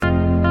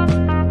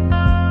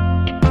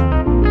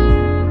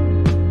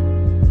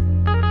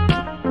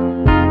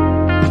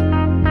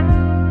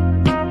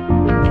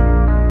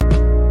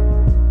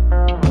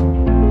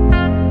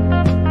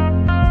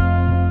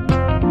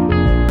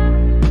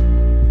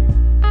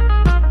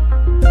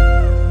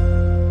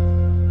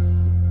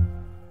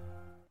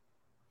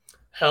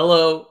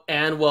Hello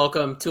and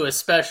welcome to a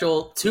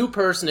special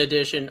two-person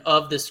edition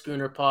of the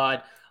Schooner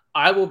Pod.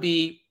 I will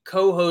be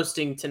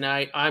co-hosting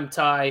tonight. I'm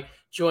Ty.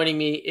 Joining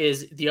me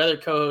is the other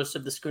co-host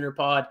of the Schooner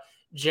Pod,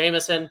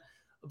 Jamison.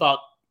 About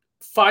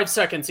 5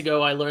 seconds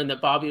ago, I learned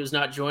that Bobby was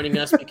not joining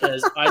us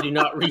because I do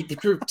not read the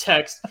group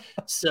text.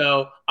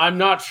 So I'm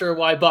not sure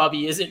why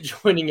Bobby isn't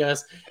joining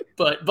us,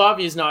 but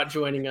Bobby is not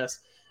joining us.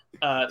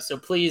 So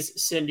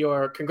please send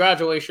your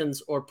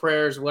congratulations or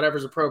prayers,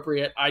 whatever's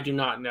appropriate. I do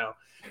not know.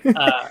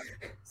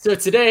 So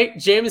today,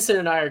 Jamison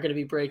and I are going to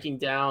be breaking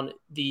down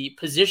the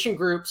position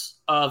groups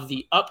of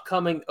the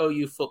upcoming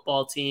OU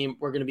football team.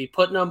 We're going to be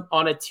putting them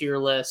on a tier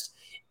list,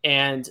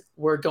 and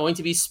we're going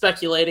to be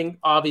speculating,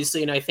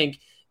 obviously. And I think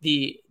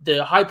the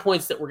high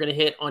points that we're going to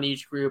hit on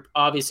each group,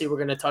 obviously, we're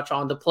going to touch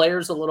on the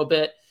players a little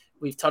bit.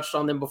 We've touched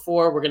on them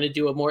before. We're going to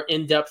do a more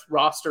in-depth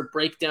roster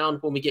breakdown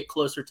when we get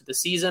closer to the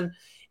season.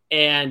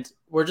 And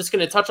we're just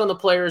going to touch on the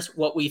players,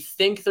 what we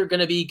think they're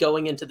going to be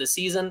going into the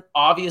season.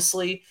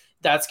 Obviously,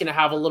 that's going to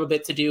have a little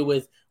bit to do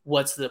with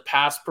what's the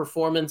past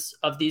performance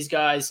of these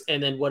guys,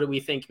 and then what do we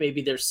think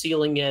maybe their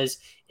ceiling is.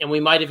 And we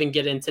might even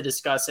get into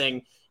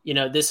discussing,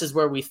 this is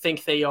where we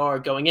think they are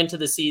going into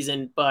the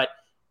season, but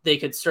they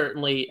could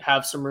certainly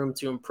have some room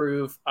to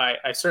improve.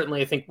 I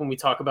certainly think when we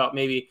talk about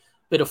maybe a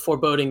bit of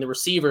foreboding the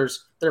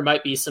receivers, there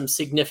might be some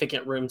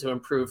significant room to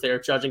improve there,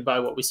 judging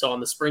by what we saw in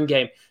the spring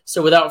game.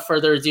 So without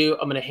further ado,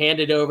 I'm going to hand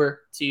it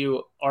over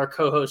to our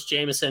co-host,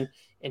 Jamison,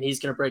 and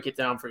he's going to break it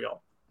down for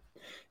y'all.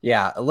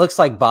 Yeah, it looks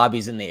like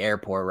Bobby's in the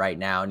airport right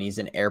now, and he's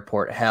in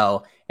airport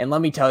hell. And let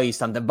me tell you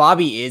something.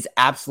 Bobby is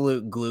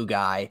absolute glue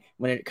guy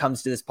when it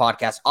comes to this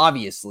podcast,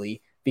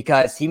 obviously,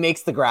 because he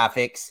makes the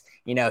graphics.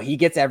 He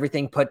gets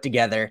everything put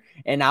together.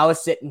 And I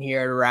was sitting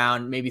here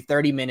around maybe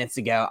 30 minutes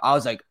ago. I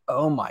was like,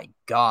 oh my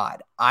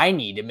God, I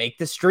need to make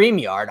the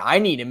StreamYard. I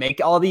need to make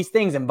all these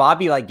things. And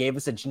Bobby gave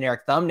us a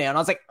generic thumbnail. And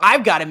I was like,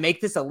 I've got to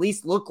make this at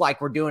least look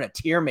like we're doing a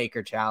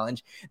Tiermaker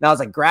challenge. And I was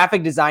like,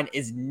 graphic design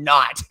is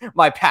not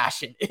my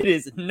passion. It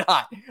is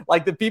not.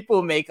 The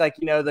people who make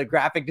the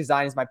graphic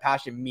design is my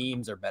passion.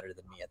 Memes are better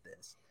than me at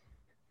this.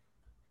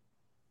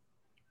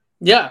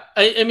 Yeah,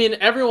 I mean,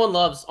 everyone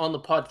loves on the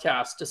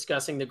podcast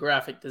discussing the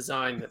graphic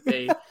design that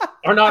they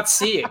are not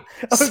seeing.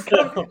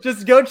 So.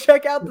 Just go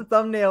check out the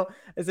thumbnail.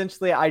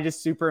 Essentially, I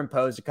just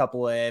superimposed a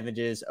couple of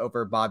images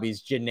over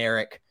Bobby's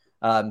generic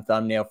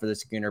thumbnail for the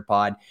Schooner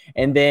Pod.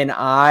 And then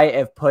I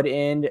have put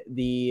in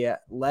the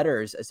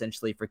letters,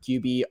 essentially, for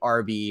QB,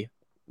 RB,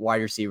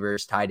 wide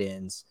receivers, tight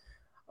ends,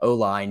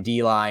 O-line,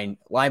 D-line,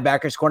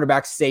 linebackers,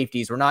 cornerbacks,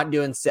 safeties. We're not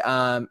doing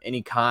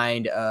any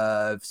kind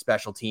of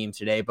special teams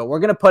today, but we're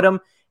going to put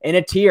them in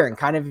a tier. And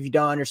kind of, if you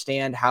don't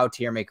understand how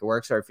Tiermaker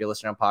works, or if you're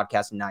listening on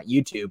podcasts and not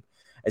YouTube,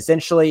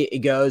 essentially it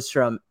goes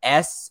from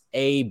S,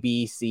 A,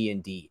 B, C,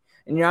 and D.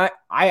 And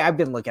I've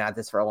been looking at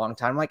this for a long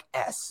time. I'm like,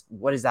 S,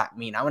 what does that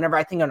mean? Whenever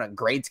I think on a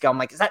grade scale, I'm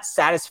like, is that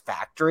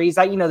satisfactory? Is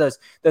that,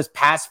 those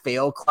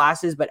pass-fail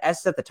classes? But S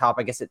is at the top.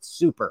 I guess it's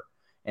super.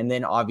 And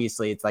then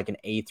obviously it's like an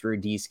A through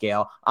D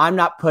scale. I'm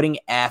not putting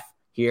F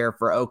here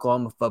for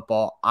Oklahoma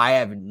football. I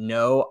have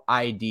no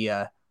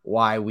idea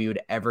why we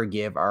would ever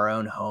give our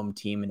own home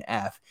team an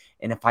F.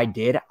 And if I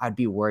did, I'd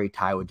be worried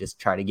Ty would just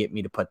try to get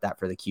me to put that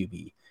for the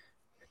QB.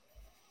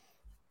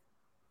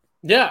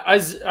 Yeah, I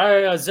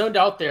zoned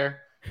out there,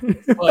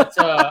 but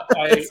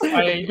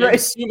I'm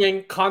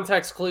assuming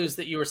context clues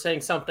that you were saying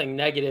something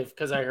negative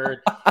because I heard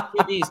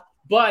QBs.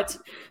 But,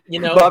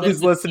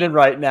 Bobby's listening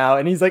right now,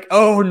 and he's like,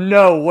 oh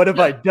no, what have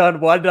I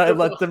done? Why did I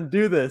let them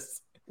do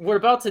this? We're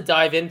about to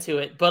dive into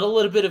it, but a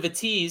little bit of a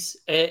tease,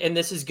 and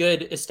this is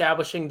good,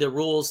 establishing the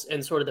rules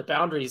and sort of the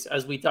boundaries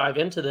as we dive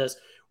into this.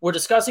 We're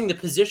discussing the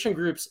position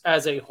groups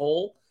as a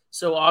whole,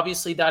 so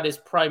obviously that is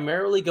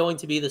primarily going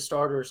to be the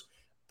starters,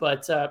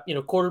 but,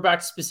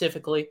 quarterback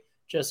specifically,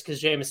 just because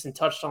Jamison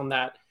touched on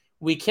that.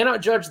 We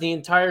cannot judge the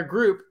entire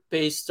group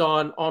based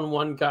on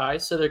one guy,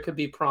 so there could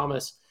be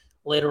promise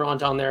later on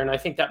down there, and I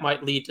think that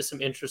might lead to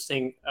some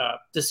interesting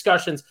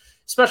discussions,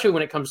 especially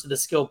when it comes to the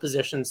skill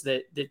positions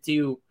that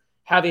do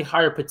have a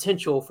higher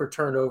potential for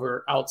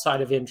turnover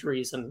outside of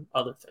injuries and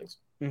other things.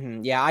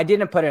 Mm-hmm. Yeah, I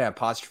didn't put an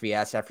apostrophe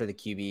S after the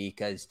QB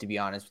because, to be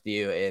honest with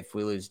you, if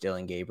we lose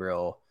Dylan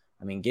Gabriel,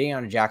 getting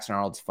on to Jackson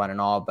Arnold's fun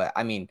and all, but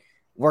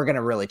we're going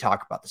to really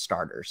talk about the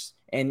starters.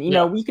 And,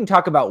 we can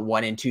talk about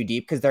 1 and 2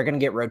 deep because they're going to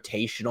get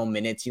rotational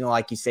minutes.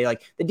 Like you say,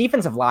 the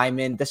defensive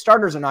linemen, the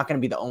starters are not going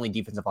to be the only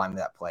defensive linemen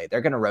that play.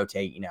 They're going to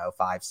rotate,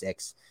 5,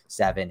 6,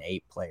 7,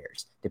 8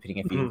 players, depending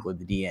if you include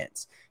the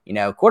DNs.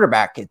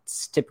 Quarterback,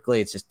 it's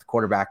just the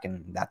quarterback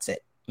and that's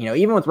it.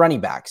 Even with running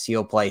backs,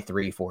 he'll play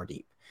 3, 4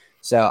 deep.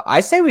 So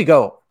I say we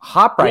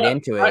hop right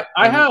into it.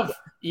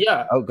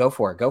 Oh, go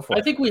for it.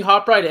 I think we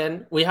hop right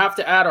in. We have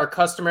to add our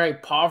customary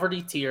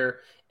poverty tier.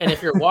 And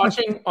if you're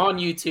watching on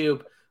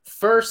YouTube,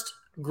 first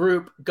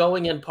group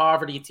going in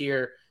poverty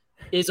tier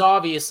is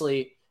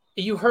obviously,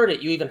 you heard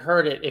it. You even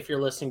heard it if you're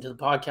listening to the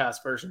podcast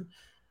version.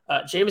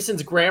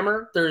 Jamison's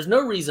grammar, there's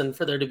no reason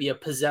for there to be a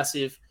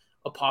possessive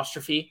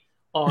apostrophe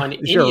on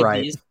any of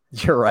these.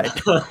 You're right.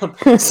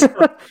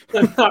 So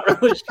I'm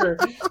not really sure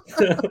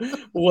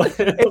It's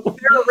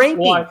their ranking.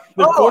 why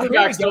the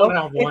quarterbacks don't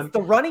have one. It's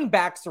the running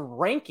backs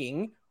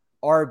ranking.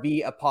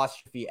 RB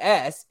apostrophe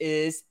S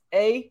is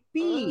a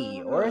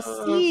B or a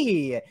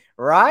C,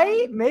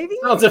 right? Maybe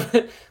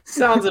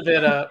sounds a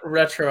bit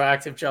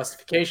retroactive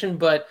justification,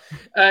 but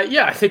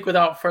yeah, I think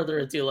without further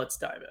ado, let's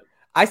dive in.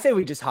 I say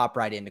we just hop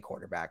right into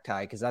quarterback,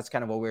 Ty, because that's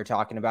kind of what we were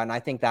talking about, and I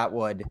think that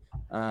would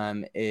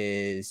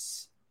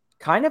is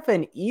kind of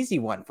an easy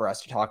one for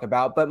us to talk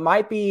about, but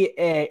might be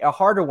a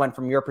harder one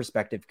from your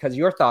perspective because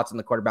your thoughts on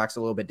the quarterback's a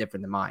little bit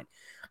different than mine.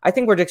 I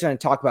think we're just going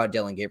to talk about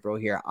Dillon Gabriel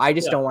here. I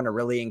just don't want to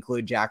really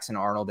include Jackson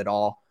Arnold at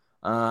all.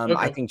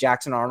 I think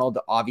Jackson Arnold,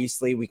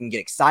 obviously, we can get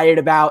excited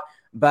about,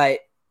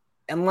 but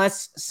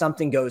unless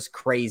something goes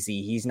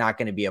crazy, he's not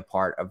going to be a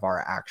part of our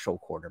actual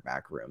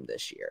quarterback room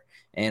this year.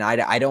 And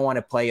I don't want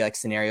to play like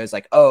scenarios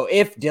like, oh,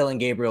 if Dillon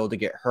Gabriel to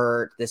get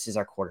hurt, this is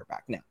our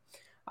quarterback. No.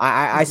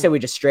 I say we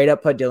just straight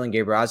up put Dillon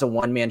Gabriel as a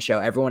one-man show.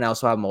 Everyone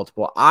else will have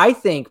multiple. I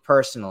think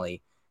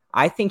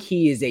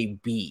he is a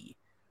B.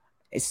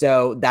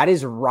 So that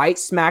is right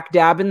smack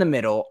dab in the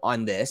middle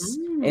on this.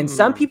 And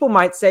some people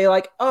might say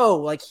like, oh,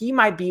 like he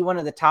might be one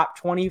of the top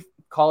 20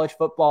 college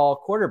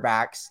football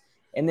quarterbacks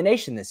in the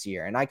nation this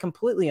year. And I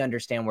completely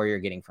understand where you're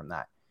getting from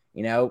that.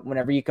 You know,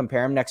 whenever you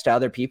compare him next to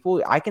other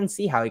people, I can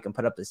see how he can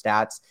put up the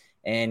stats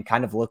and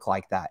kind of look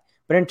like that.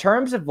 But in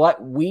terms of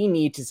what we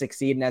need to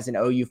succeed in as an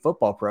OU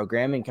football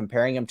program and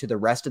comparing him to the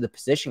rest of the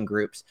position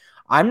groups,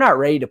 I'm not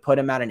ready to put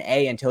him at an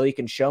A until he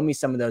can show me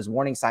some of those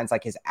warning signs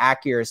like his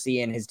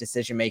accuracy and his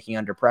decision-making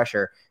under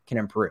pressure can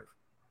improve.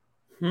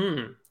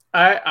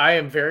 I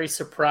am very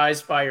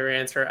surprised by your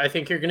answer. I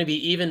think you're going to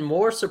be even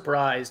more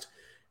surprised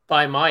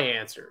by my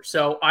answer.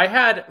 So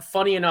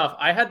funny enough,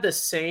 I had the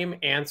same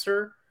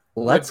answer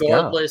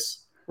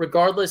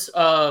regardless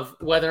of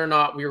whether or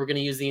not we were going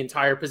to use the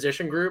entire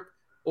position group.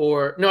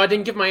 Or no, I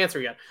didn't give my answer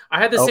yet. I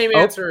had the same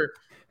answer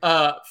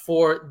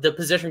for the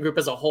position group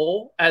as a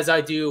whole as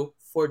I do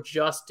for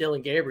just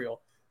Dillon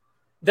Gabriel.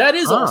 That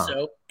is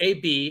also a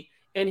B,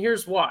 and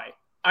here's why.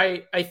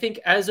 I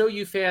think as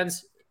OU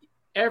fans,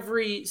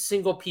 every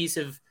single piece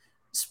of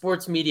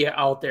sports media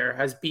out there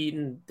has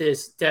beaten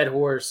this dead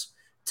horse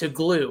to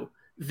glue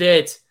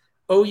that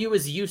OU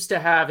is used to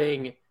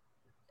having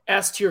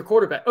S-tier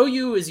quarterback.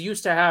 OU is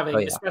used to having,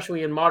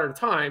 especially in modern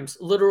times,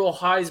 literal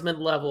Heisman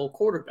level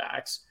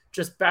quarterbacks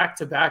just back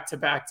to back to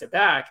back to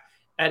back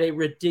at a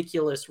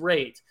ridiculous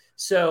rate.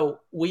 So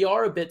we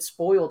are a bit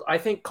spoiled. I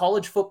think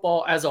college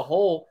football as a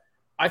whole,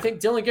 I think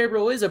Dillon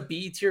Gabriel is a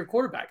B-tier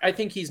quarterback. I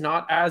think he's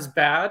not as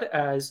bad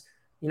as,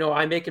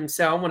 I make him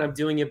sound when I'm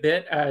doing a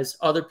bit as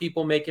other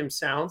people make him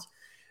sound.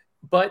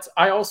 But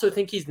I also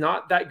think he's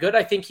not that good.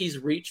 I think he's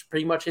reached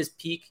pretty much his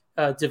peak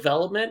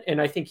development, and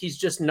I think he's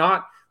just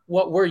not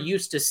what we're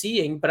used to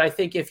seeing. But I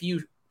think if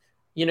you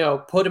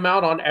put him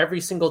out on every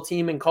single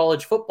team in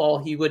college football,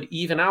 he would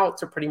even out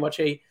to pretty much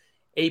a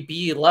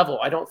B level.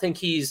 I don't think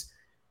he's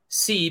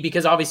C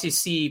because obviously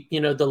C,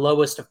 the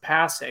lowest of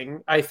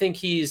passing. I think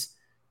he's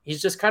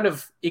just kind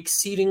of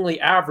exceedingly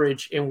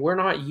average, and we're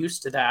not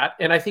used to that.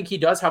 And I think he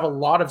does have a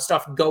lot of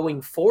stuff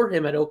going for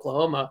him at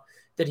Oklahoma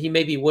that he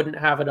maybe wouldn't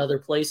have at other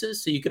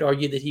places. So you could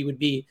argue that he would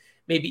be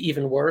maybe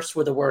even worse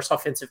with a worse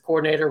offensive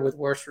coordinator, with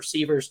worse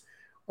receivers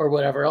or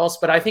whatever else.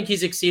 But I think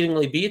he's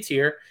exceedingly B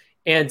tier.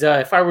 And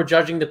if I were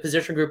judging the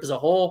position group as a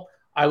whole,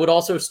 I would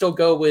also still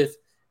go with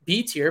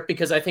B tier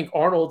because I think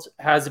Arnold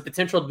has the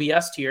potential to be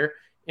S tier.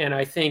 And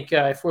I think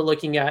if we're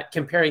looking at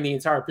comparing the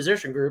entire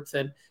position group,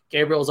 then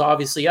Gabriel's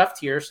obviously F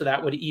tier, so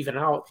that would even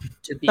out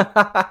to B.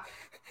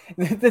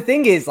 The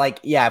thing is,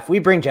 if we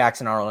bring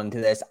Jackson Arnold into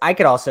this, I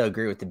could also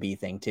agree with the B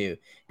thing too,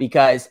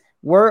 because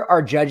we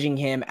are judging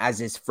him as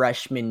his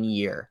freshman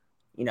year,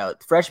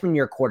 freshman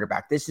year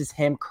quarterback. This is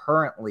him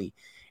currently.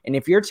 And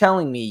if you're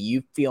telling me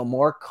you feel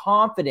more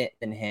confident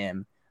than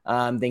him,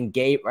 than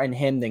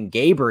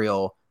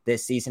Gabriel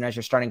this season as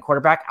your starting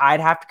quarterback, I'd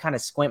have to kind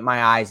of squint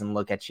my eyes and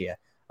look at you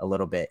a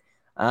little bit.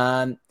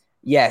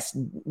 Yes,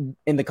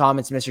 in the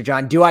comments, Mr.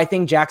 John, do I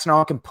think Jackson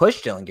Arnold can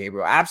push Dillon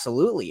Gabriel?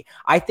 Absolutely.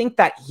 I think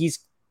that he's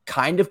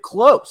kind of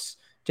close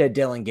to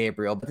Dillon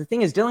Gabriel. But the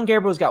thing is, Dillon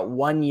Gabriel's got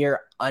 1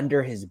 year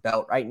under his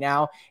belt right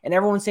now. And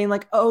everyone's saying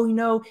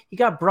he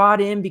got brought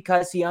in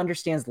because he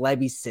understands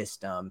Levy's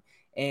system.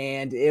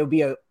 And it'll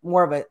be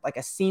more of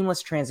a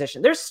seamless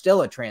transition. There's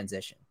still a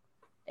transition.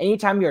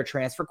 Anytime you're a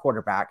transfer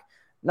quarterback,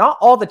 not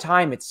all the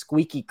time it's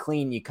squeaky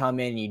clean. You come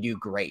in and you do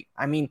great.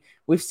 I mean,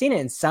 we've seen it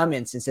in some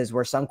instances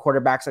where some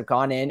quarterbacks have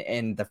gone in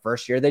and the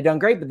first year they've done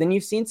great. But then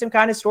you've seen some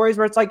kind of stories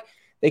where it's like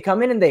they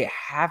come in and they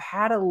have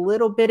had a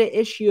little bit of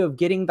issue of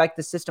getting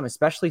the system,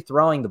 especially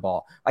throwing the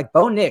ball. Like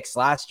Bo Nix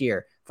last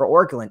year for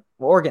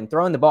Oregon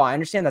throwing the ball. I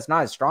understand that's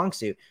not his strong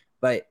suit,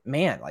 but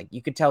man,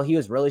 you could tell he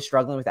was really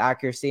struggling with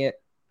accuracy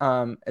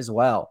as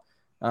well.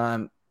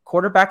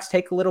 Quarterbacks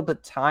take a little bit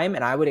of time,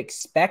 and I would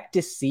expect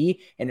to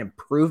see an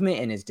improvement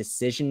in his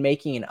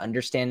decision-making and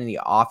understanding the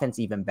offense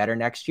even better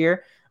next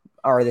year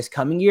or this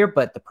coming year.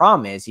 But the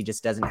problem is he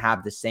just doesn't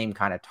have the same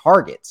kind of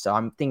targets. So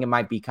I'm thinking it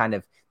might be kind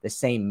of the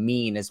same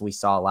mean as we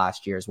saw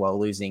last year as well,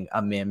 losing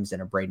a Mims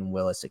and a Braden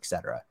Willis,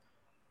 etc.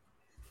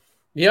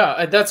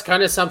 Yeah, that's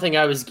kind of something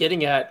I was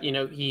getting at.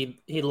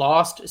 He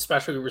lost,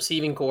 especially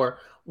receiving core,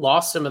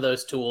 lost some of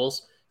those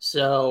tools.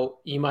 So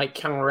you might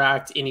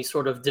counteract any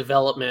sort of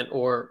development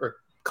or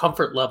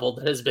comfort level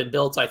that has been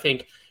built. I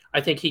think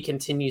he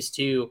continues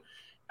to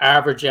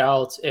average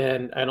out,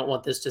 and I don't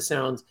want this to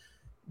sound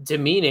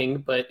demeaning,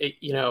 but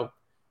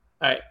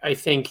I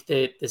think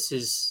that this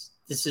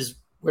is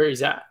where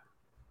he's at.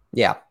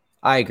 Yeah,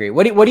 I agree.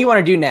 What do you want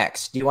to do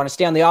next? Do you want to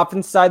stay on the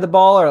offense side of the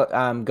ball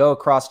or go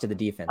across to the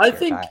defense I here,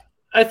 think Ty?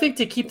 I think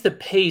to keep the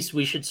pace,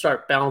 we should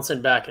start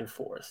bouncing back and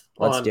forth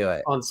Let's do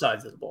it. on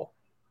sides of the ball.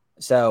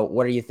 So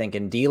what are you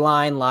thinking?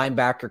 D-line,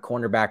 linebacker,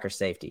 cornerback, or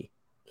safety?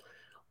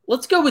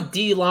 Let's go with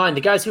D-line,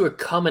 the guys who are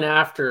coming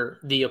after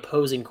the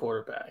opposing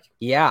quarterback.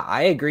 Yeah,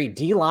 I agree.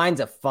 D-line's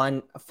a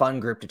fun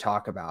group to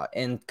talk about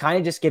and kind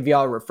of just give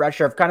y'all a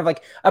refresher of kind of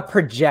like a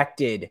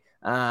projected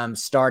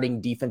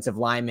starting defensive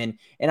lineman.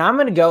 And I'm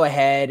going to go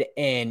ahead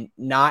and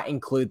not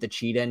include the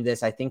Cheetah in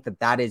this. I think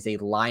that is a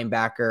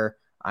linebacker.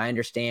 I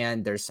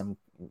understand there's some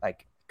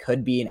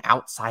could be an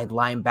outside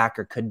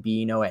linebacker, could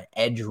be, an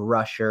edge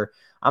rusher.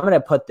 I'm going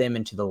to put them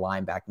into the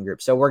linebacking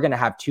group. So we're going to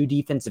have two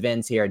defensive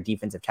ends here, a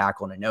defensive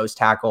tackle and a nose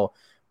tackle.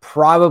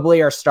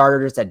 Probably our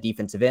starters at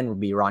defensive end would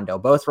be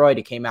Rondell Bothroyd.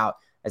 He came out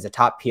as a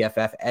top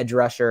PFF edge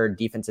rusher,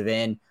 defensive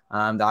end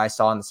that I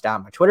saw on the stat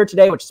on my Twitter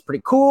today, which is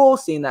pretty cool,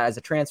 seeing that as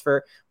a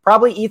transfer.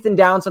 Probably Ethan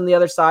Downs on the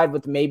other side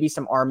with maybe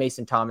some R.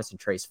 Mason Thomas and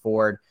Trace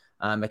Ford.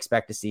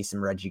 Expect to see some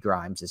Reggie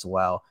Grimes as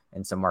well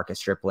and some Marcus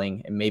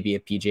Stripling and maybe a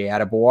PJ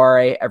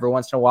Adebaware every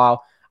once in a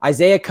while.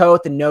 Isaiah Coe,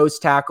 the nose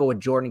tackle with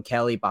Jordan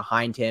Kelly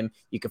behind him.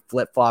 You could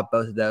flip-flop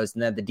both of those.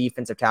 And then the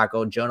defensive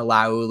tackle, Jonah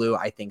Laulu,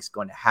 I think is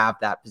going to have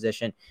that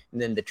position. And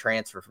then the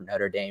transfer from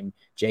Notre Dame,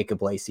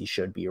 Jacob Lacey,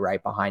 should be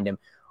right behind him.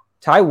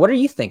 Ty, what are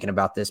you thinking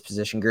about this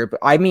position group?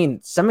 I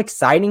mean, some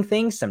exciting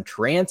things, some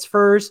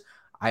transfers.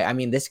 I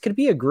mean, this could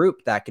be a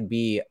group that could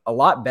be a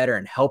lot better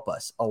and help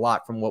us a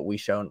lot from what we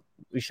showed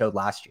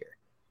last year.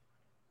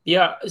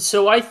 Yeah,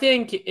 so I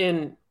think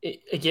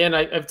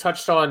I've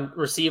touched on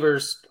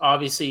receivers,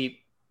 obviously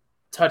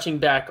touching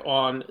back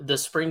on the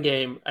spring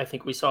game. I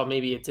think we saw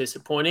maybe a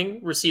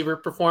disappointing receiver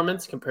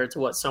performance compared to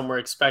what some were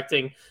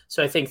expecting.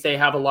 So I think they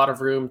have a lot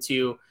of room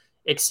to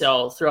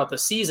excel throughout the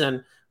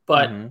season.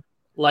 But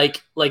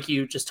like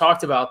you just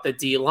talked about, the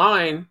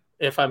D-line,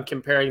 if I'm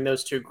comparing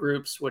those two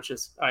groups, which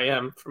is I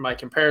am for my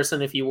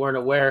comparison, if you weren't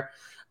aware,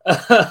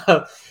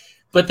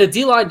 but the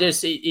D-line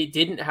it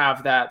didn't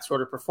have that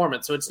sort of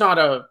performance. So it's not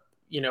a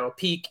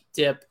peak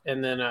dip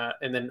and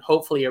then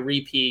hopefully a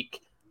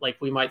re-peak like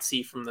we might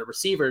see from the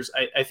receivers.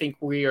 I think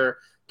we are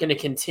going to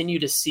continue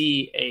to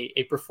see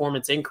a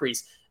performance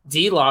increase.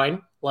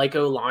 D-line, like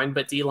O-line,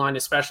 but D-line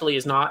especially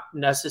is not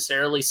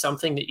necessarily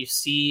something that you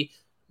see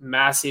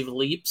massive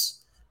leaps.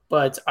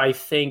 But I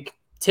think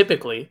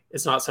typically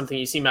it's not something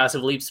you see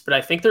massive leaps. But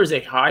I think there's a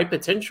high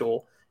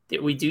potential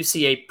that we do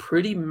see a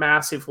pretty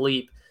massive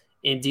leap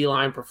in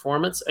D-line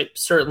performance.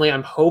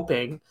 I'm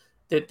hoping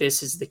that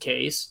this is the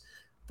case.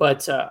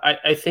 But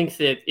I think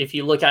that if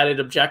you look at it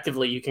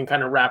objectively, you can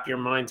kind of wrap your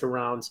mind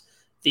around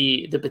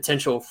the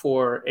potential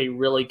for a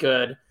really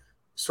good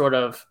sort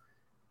of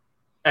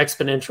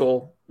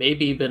exponential,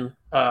 maybe even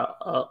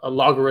a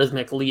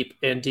logarithmic leap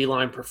in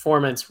D-line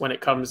performance when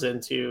it comes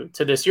into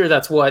this year.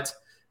 That's what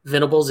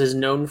Venables is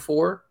known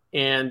for.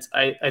 And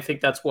I think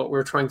that's what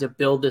we're trying to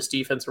build this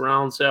defense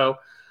around. So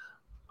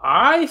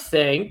I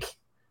think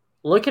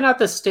looking at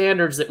the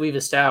standards that we've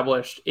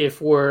established,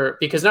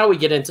 because now we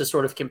get into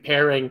sort of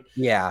comparing.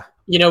 Yeah.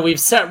 We've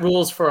set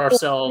rules for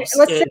ourselves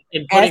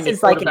in putting the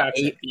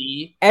quarterbacks at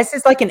B. S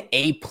is like an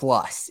A+.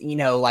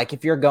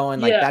 If you're going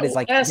that is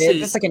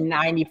that's like a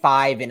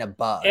 95 and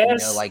above. A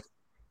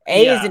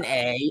is an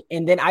A,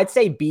 and then I'd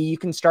say B, you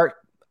can start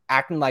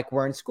acting like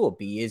we're in school.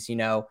 B is,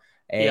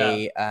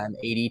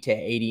 80 to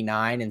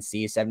 89, and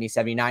C is 70,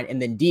 79. And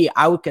then D,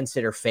 I would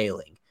consider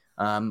failing.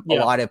 A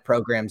lot of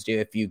programs do.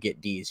 If you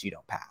get D's, you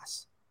don't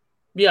pass.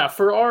 Yeah,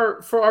 for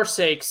our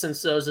sake,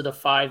 since those are the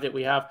 5 that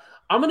we have,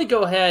 I'm going to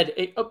go ahead,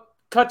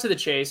 cut to the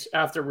chase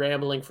after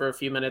rambling for a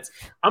few minutes.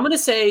 I'm going to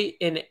say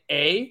an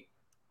A.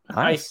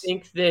 Nice.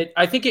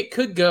 I think it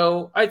could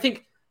go. I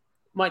think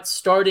might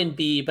start in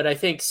B, but I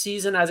think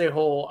season as a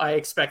whole, I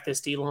expect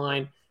this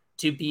D-line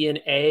to be an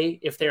A.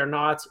 If they're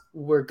not,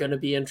 we're going to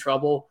be in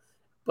trouble.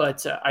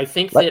 But I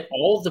think that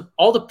all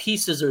the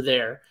pieces are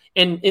there.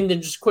 And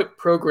then just quick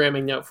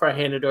programming note before I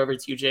hand it over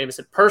to you,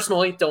 Jamison.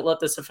 Personally, don't let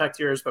this affect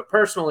yours, but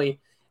personally,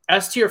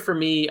 S tier for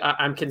me,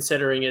 I'm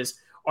considering is,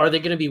 are they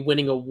going to be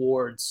winning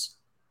awards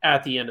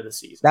at the end of the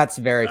season? That's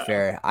very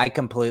fair. I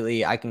can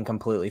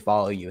completely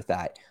follow you with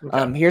that.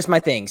 Okay. Here's my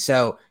thing.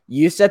 So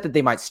you said that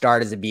they might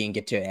start as a B and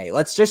get to an A.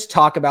 Let's just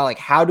talk about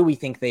how do we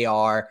think they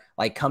are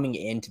coming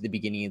into the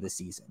beginning of the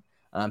season.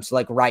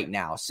 So right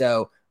now.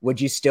 So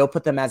would you still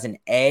put them as an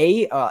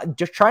A?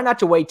 Just try not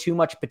to weigh too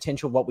much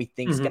potential what we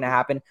think is going to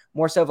happen.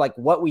 More so of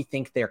what we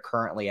think they're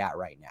currently at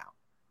right now.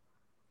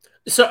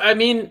 So, I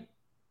mean,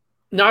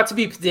 not to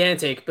be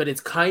pedantic, but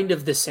it's kind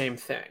of the same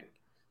thing.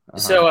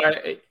 So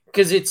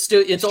because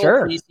it's all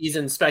Sure.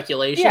 preseason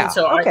speculation. Yeah.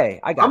 So Okay.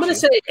 I'm going to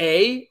say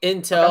A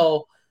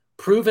until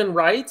proven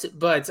right.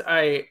 But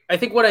I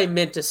think what I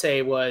meant to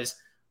say was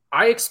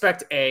I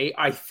expect A.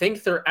 I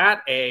think they're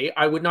at A.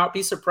 I would not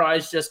be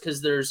surprised just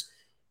because there's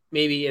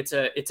maybe it's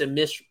a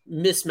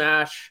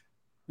mismatch,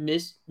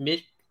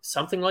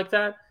 something like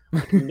that.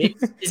 Like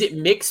is it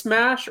mix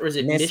mash or is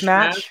it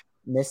mishmash?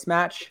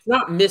 Mismatch. It's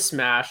not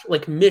mismatch,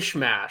 like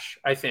mishmash.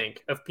 I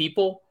think of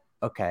people.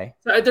 Okay.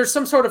 There's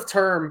some sort of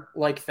term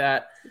like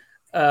that,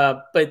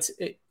 but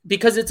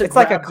because it's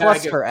like a grab bag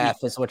cluster of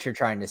F is what you're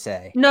trying to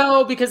say.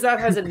 no, because that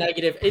has a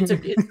negative. It's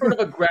sort of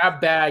a grab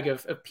bag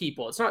of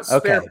people. It's not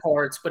spare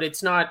parts, but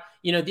it's not.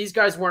 These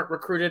guys weren't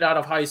recruited out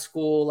of high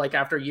school like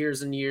after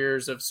years and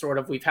years of sort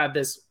of we've had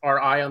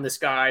our eye on this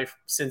guy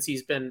since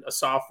he's been a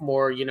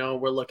sophomore.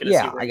 We're looking to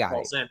see where he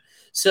falls in.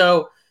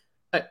 So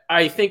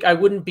I think I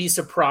wouldn't be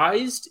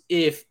surprised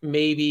if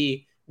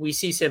maybe we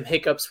see some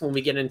hiccups when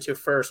we get into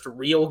first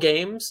real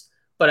games.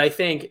 But I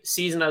think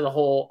season as a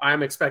whole,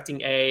 I'm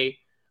expecting A.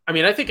 I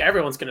mean, I think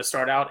everyone's going to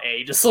start out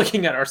A, just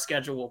looking at our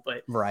schedule.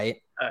 But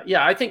right,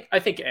 yeah, I think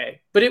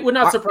A. But it would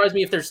not surprise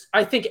me if there's.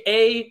 I think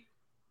A,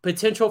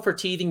 potential for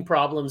teething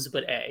problems,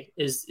 but A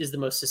is the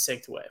most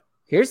succinct way.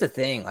 Here's the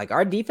thing: like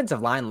our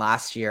defensive line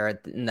last year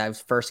in those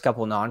first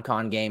couple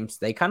non-con games,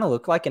 they kind of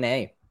looked like an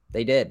A.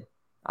 They did.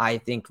 I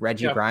think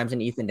Reggie Grimes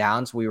and Ethan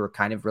Downs, we were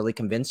kind of really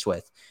convinced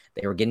with.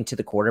 They were getting to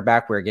the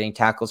quarterback. We were getting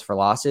tackles for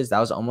losses.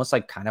 That was almost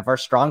like kind of our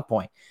strong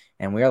point.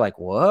 And we were like,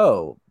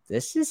 whoa,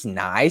 this is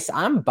nice.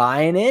 I'm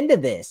buying into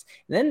this.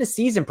 And then the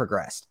season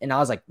progressed. And I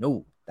was like,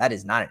 no, that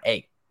is not an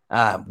A.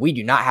 We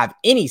do not have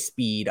any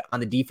speed on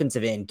the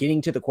defensive end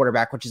getting to the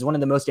quarterback, which is one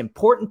of the most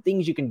important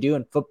things you can do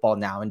in football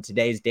now in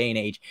today's day and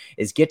age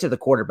is get to the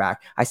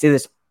quarterback. I say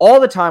this all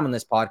the time on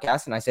this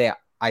podcast, and I say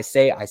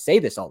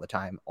this all the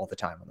time on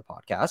the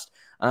podcast,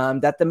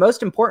 that the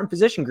most important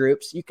position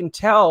groups, you can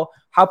tell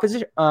how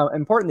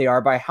important they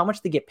are by how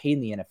much they get paid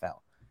in the NFL.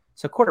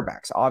 So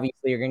quarterbacks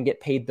obviously are going to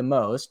get paid the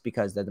most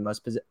because they're the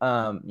most,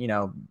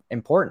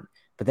 important.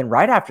 But then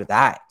right after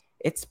that,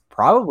 it's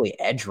probably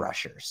edge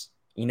rushers,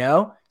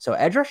 So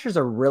edge rushers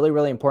are really,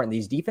 really important.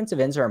 These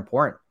defensive ends are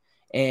important,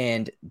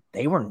 and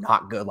they were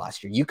not good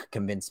last year. You could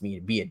convince me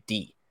to be a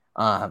D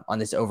on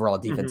this overall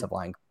defensive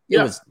line.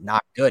 It was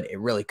not good. It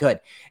really could.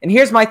 And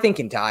here's my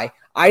thinking, Ty.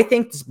 I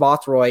think this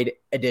Bothroyd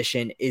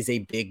addition is a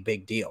big,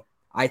 big deal.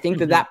 I think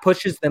that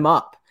pushes them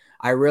up.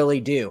 I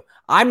really do.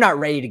 I'm not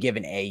ready to give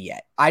an A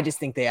yet. I just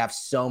think they have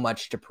so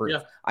much to prove.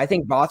 Yeah. I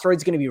think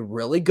Bothroyd's going to be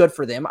really good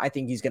for them. I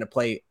think he's going to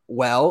play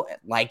well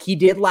like he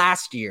did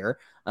last year.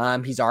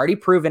 He's already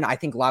proven. I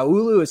think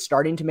Laulu is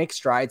starting to make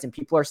strides, and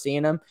people are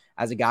seeing him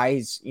as a guy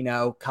who's,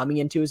 coming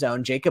into his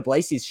own. Jacob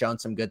Lacey's shown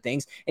some good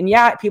things. And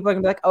yeah, people are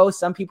going to be like, oh,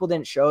 some people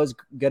didn't show as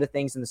good of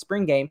things in the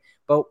spring game.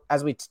 But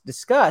as we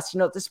discussed,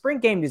 the spring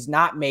game is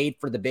not made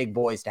for the big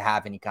boys to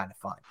have any kind of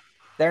fun.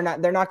 They're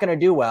not going to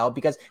do well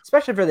because,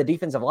 especially for the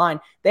defensive line,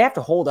 they have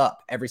to hold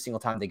up every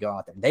single time they go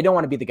out there. They don't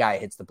want to be the guy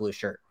who hits the blue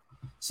shirt.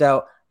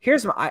 So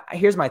here's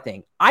my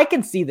thing. I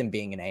can see them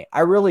being an A.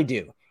 I really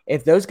do.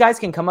 If those guys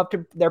can come up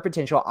to their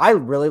potential, I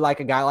really like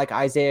a guy like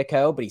Isaiah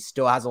Coe, but he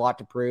still has a lot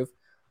to prove.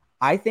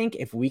 I think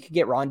if we could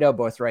get Rondell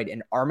Bothroyd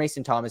and R.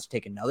 Mason Thomas to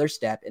take another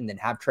step and then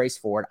have Trace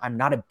Ford, I'm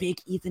not a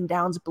big Ethan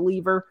Downs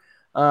believer.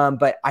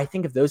 But I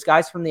think if those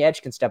guys from the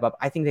edge can step up,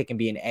 I think they can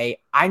be an A.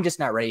 I'm just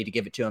not ready to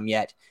give it to them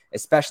yet,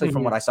 especially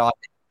from what I saw at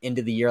the end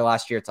of the year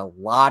last year. It's a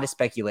lot of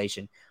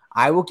speculation.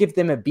 I will give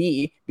them a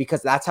B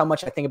because that's how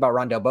much I think about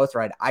Rondell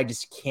Bothroyd. I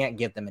just can't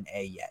give them an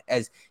A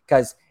yet,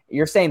 because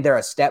you're saying they're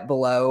a step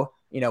below,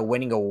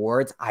 winning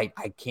awards. I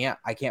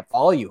can't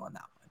follow you on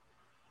that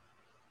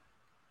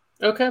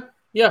one. Okay.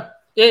 Yeah.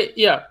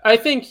 I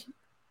think.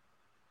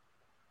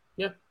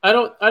 Yeah, I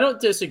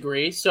don't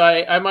disagree. So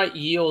I might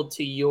yield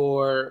to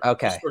your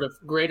sort of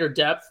greater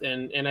depth,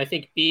 and I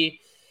think B.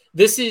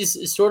 This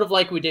is sort of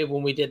like we did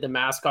when we did the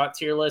mascot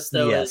tier list,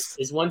 though. Yes.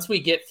 Is once we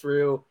get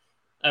through,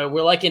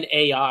 we're like an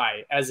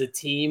AI as a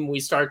team. We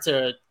start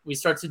to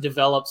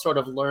develop sort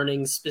of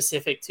learning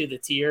specific to the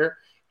tier.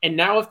 And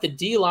now, if the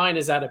D line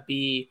is at a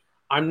B,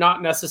 I'm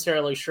not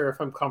necessarily sure if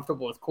I'm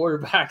comfortable with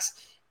quarterbacks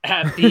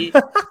at B.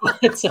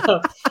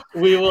 So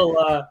we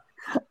will.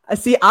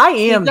 See, I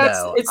am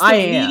though.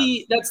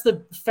 That's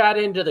the fat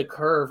end of the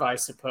curve, I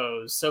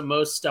suppose. So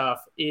most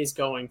stuff is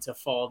going to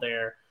fall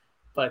there,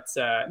 but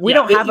we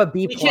don't have a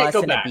B plus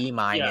and a B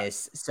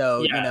minus. Yeah.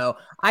 So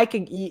I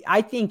think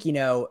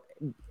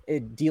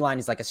D line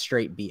is like a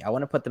straight B. I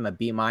want to put them a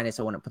B minus.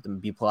 I want to put them a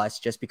B plus,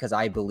 just because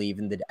I believe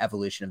in the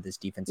evolution of this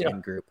defensive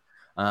end group.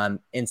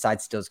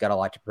 Inside still's got a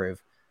lot to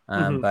prove,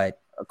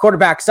 but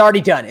quarterback's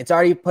already done. It's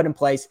already put in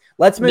place.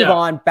 Let's move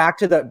on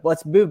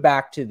let's move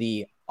back to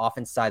the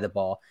offense side of the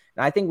ball.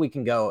 And I think we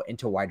can go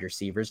into wide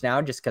receivers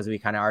now, just because we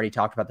kind of already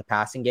talked about the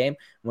passing game.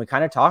 And we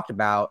kind of talked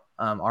about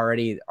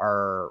already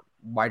our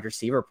wide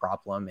receiver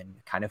problem and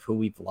kind of who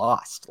we've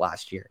lost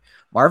last year.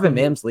 Marvin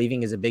Mims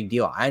leaving is a big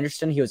deal. I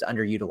understand he was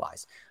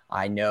underutilized.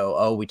 I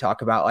know, we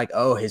talk about like,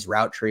 his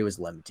route tree was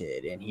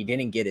limited and he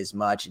didn't get as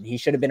much and he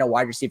should have been a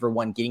wide receiver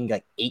 1 getting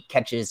like 8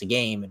 catches a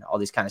game and all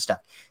this kind of stuff.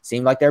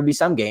 Seemed like there'd be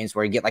some games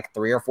where you get like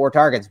 3 or 4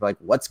 targets, but like,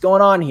 what's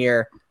going on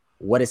here?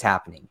 What is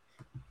happening?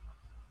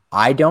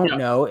 I don't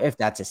know if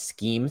that's a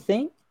scheme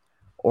thing,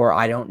 or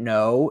I don't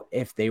know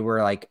if they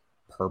were like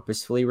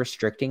purposefully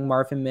restricting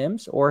Marvin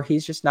Mims, or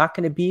he's just not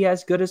going to be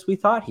as good as we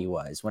thought he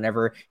was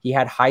whenever he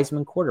had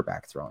Heisman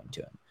quarterback throwing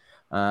to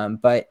him.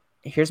 But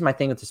here's my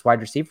thing with this wide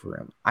receiver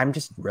room. I'm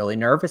just really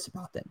nervous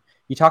about them.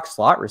 You talk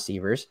slot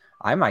receivers,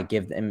 I might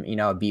give them,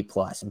 a B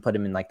plus and put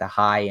them in like the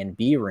high end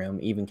B room,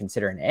 even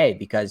consider an A,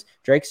 because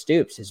Drake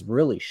Stoops has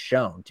really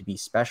shown to be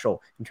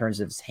special in terms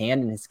of his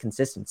hand and his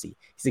consistency.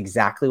 He's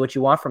exactly what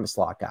you want from a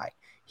slot guy.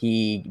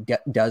 He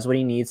does what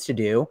he needs to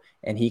do,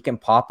 and he can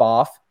pop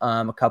off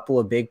a couple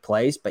of big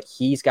plays, but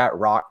he's got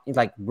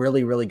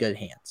really, really good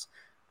hands.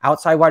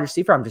 Outside wide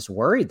receiver, I'm just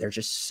worried. There's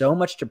just so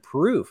much to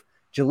prove.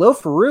 Jalil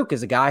Farouk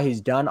is a guy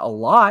who's done a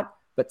lot,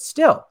 but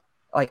still,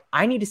 like,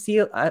 I need to see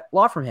a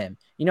lot from him.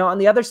 On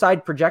the other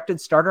side, projected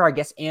starter, I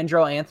guess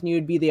Andrew Anthony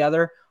would be the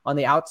other on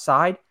the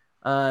outside.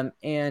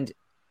 And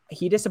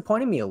he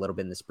disappointed me a little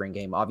bit in the spring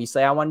game.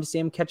 Obviously, I wanted to see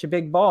him catch a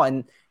big ball.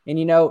 And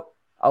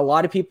a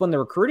lot of people in the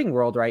recruiting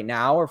world right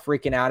now are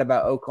freaking out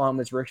about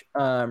Oklahoma's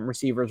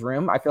receivers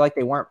room. I feel like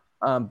they weren't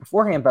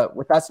beforehand, but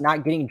with us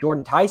not getting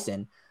Jordan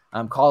Tyson,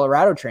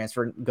 Colorado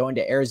transfer, going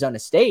to Arizona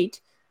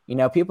State,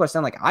 people are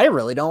saying like, I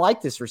really don't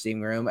like this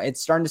receiving room.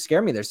 It's starting to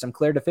scare me. There's some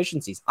clear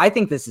deficiencies. I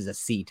think this is a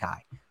C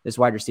tie, this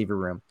wide receiver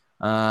room.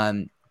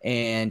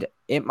 And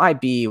it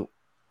might be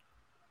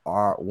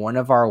one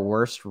of our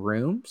worst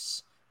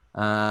rooms.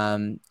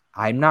 I'm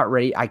not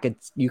ready. I think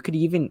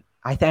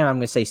I'm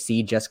going to say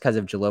C just because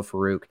of Jalil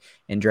Farouk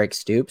and Drake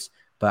Stoops,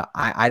 but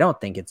I don't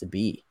think it's a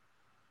B.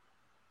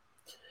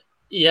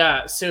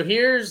 Yeah. So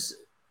here's,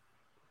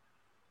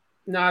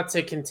 not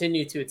to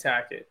continue to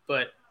attack it,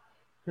 but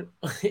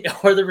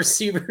are the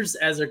receivers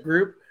as a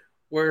group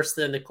worse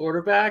than the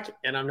quarterback?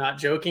 And I'm not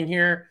joking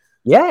here.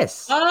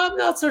 Yes. I'm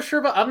not so sure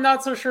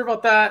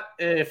about that.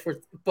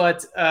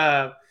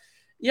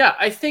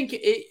 I think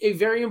a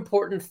very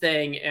important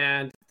thing,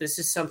 and this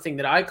is something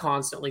that I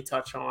constantly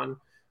touch on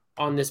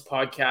this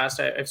podcast.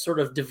 I've sort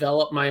of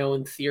developed my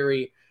own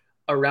theory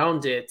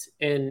around it,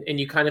 and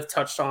you kind of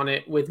touched on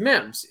it with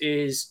Mims,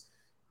 is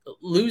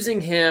losing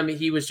him.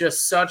 He was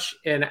just such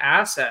an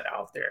asset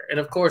out there. And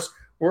of course,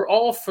 we're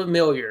all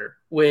familiar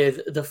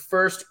with the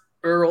first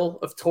Earl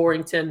of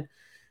Torrington,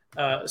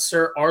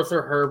 Sir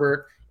Arthur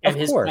Herbert, and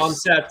his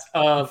concept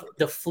of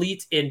the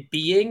fleet in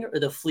being, or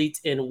the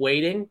fleet in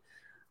waiting.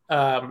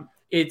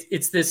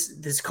 It's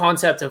this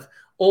concept of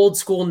old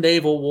school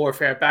naval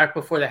warfare back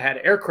before they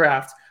had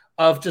aircraft,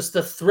 of just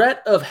the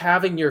threat of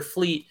having your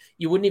fleet.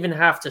 You wouldn't even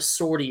have to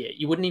sortie it.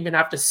 You wouldn't even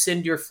have to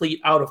send your fleet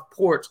out of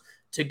port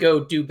to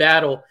go do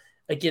battle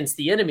against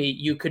the enemy.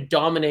 You could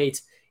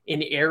dominate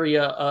an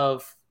area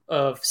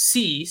of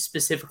sea,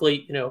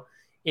 specifically,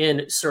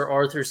 in Sir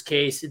Arthur's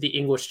case, the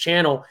English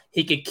Channel.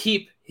 He could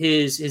keep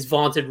his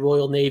vaunted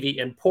Royal Navy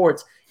in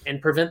port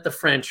and prevent the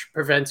French,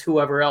 prevent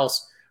whoever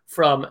else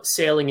from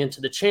sailing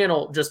into the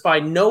Channel, just by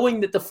knowing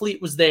that the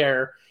fleet was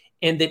there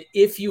and that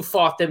if you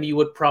fought them, you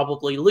would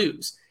probably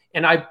lose.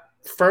 And I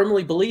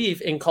firmly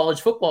believe in college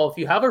football, if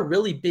you have a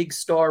really big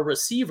star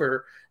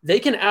receiver, they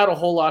can add a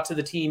whole lot to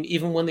the team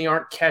even when they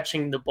aren't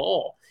catching the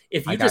ball.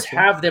 If you just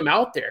have them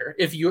out there,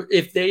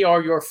 if they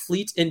are your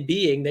fleet in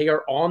being, they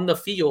are on the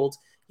field,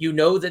 you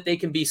know that they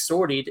can be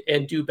sortied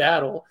and do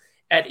battle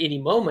at any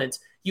moment.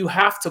 You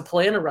have to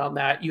plan around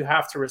that. You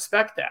have to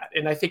respect that.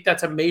 And I think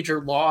that's a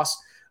major loss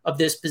of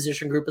this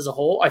position group as a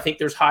whole. I think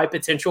there's high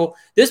potential.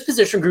 This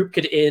position group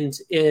could end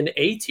in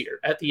A tier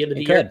at the end of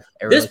the year.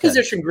 This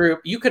position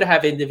group, you could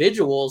have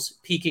individuals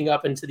peaking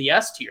up into the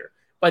S tier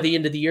by the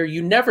end of the year.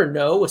 You never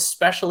know,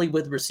 especially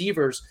with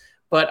receivers.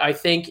 But I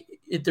think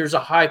there's a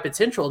high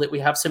potential that we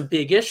have some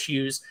big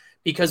issues,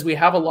 because we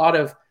have a lot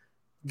of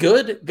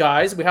good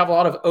guys. We have a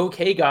lot of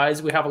okay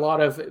guys. We have a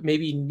lot of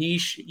maybe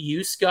niche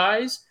use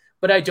guys.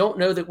 But I don't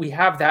know that we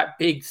have that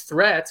big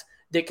threat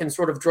that can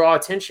sort of draw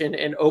attention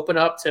and open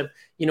up to,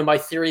 my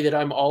theory that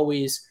I'm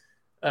always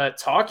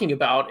talking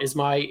about is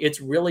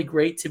it's really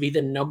great to be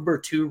the number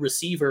 2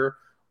 receiver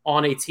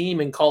on a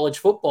team in college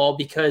football,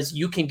 because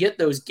you can get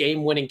those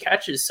game-winning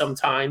catches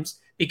sometimes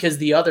because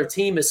the other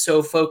team is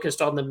so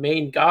focused on the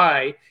main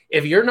guy.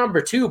 If you're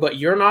number 2, but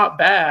you're not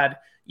bad,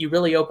 you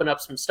really open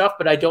up some stuff.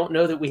 But I don't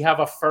know that we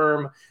have a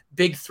firm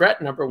big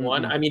threat number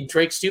 1. I mean,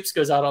 Drake Stoops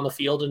goes out on the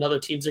field and other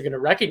teams are going to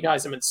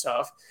recognize him and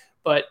stuff.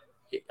 But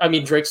I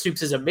mean, Drake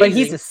Stoops is amazing. But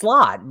he's a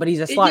slot.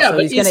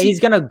 Yeah, so he's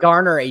gonna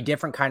garner a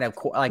different kind of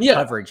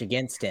coverage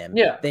against him.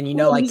 Yeah. Then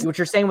what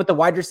you're saying with the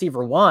wide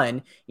receiver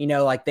 1,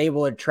 they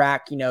will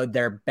attract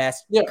their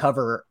best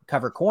cover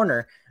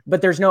corner.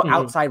 But there's no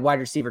outside wide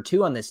receiver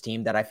 2 on this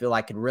team that I feel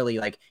like could really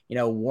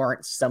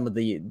warrant some of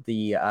the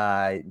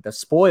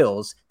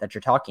spoils that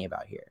you're talking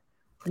about here.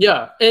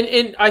 Yeah,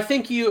 and I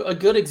think a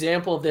good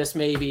example of this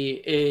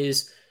maybe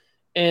is,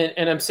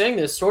 and I'm saying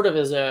this sort of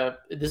as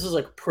this is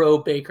like pro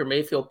Baker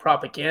Mayfield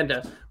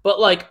propaganda, but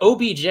like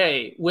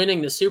OBJ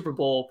winning the Super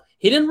Bowl,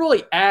 he didn't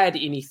really add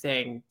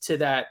anything to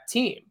that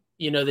team,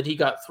 that he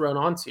got thrown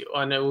onto.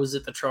 I know, was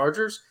it the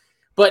Chargers?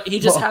 But he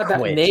just Well, had that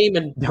quit. name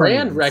and Don't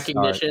brand even start.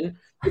 recognition.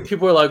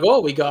 People were like,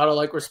 "Oh, we gotta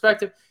like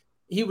respect him."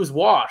 He was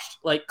washed,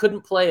 like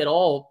couldn't play at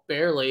all,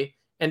 barely,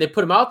 and they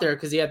put him out there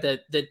because he had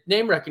the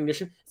name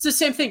recognition. It's the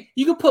same thing.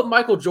 You could put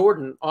Michael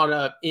Jordan on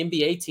a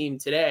NBA team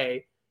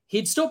today,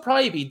 he'd still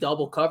probably be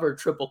double covered,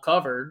 triple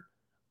covered,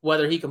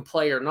 whether he can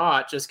play or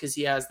not, just because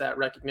he has that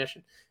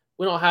recognition.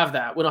 We don't have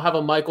that. We don't have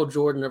a Michael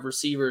Jordan of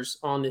receivers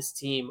on this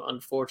team,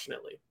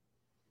 unfortunately.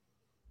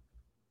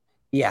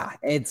 Yeah,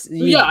 it's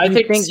Yeah, I you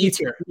think think C you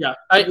tier. Yeah,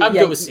 I'm yeah.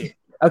 good with C.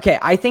 Okay,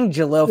 I think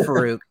Jalil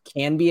Farouk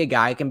can be a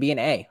guy, can be an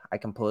A. I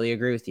completely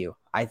agree with you.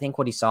 I think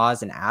what he saw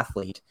as an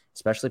athlete,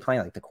 especially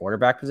playing like the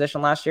quarterback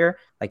position last year,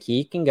 like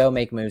he can go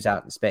make moves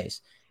out in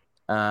space.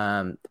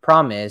 The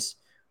problem is,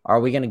 are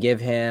we going to give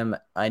him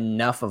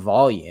enough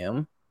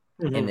volume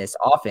in this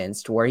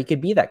offense to where he could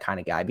be that kind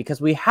of guy?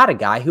 Because we had a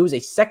guy who was a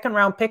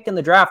second-round pick in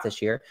the draft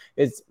this year.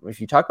 If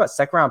you talk about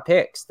second-round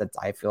picks,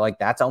 I feel like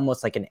that's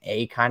almost like an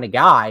A kind of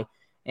guy,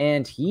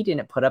 and he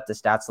didn't put up the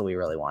stats that we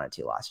really wanted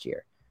to last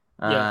year.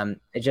 Yeah.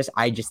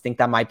 I just think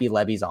that might be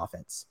Levy's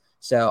offense.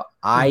 So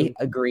I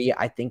agree.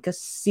 I think a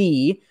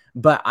C,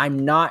 but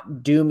I'm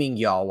not dooming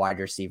y'all wide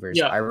receivers.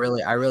 Yeah. I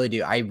really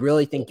do. I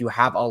really think you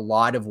have a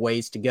lot of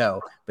ways to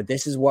go, but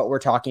this is what we're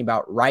talking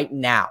about right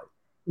now,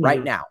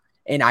 right now.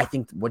 And I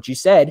think what you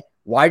said,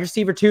 wide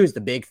receiver 2 is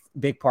the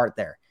big part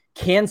there.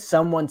 Can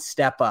someone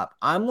step up?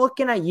 I'm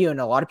looking at you, and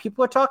a lot of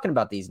people are talking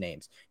about these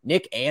names.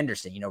 Nick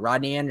Anderson,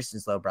 Rodney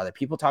Anderson's little brother.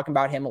 People talking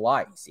about him a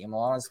lot. You see him a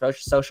lot on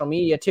social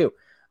media too.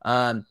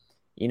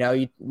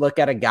 You look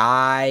at a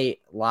guy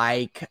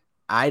like,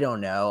 I don't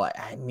know,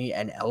 I mean,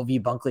 an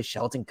LV Bunkley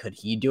Shelton, could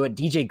he do it?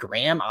 DJ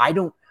Graham, I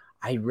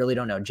really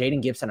don't know.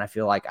 Jaden Gibson, I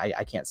feel like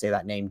I can't say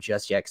that name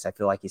just yet because I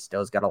feel like he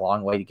still's got a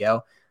long way to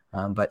go.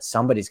 But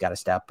somebody's got to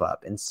step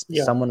up, and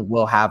someone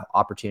will have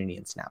opportunity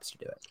and snaps to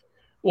do it.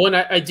 Well, and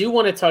I do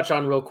want to touch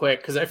on real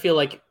quick, because I feel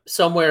like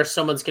somewhere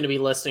someone's going to be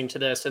listening to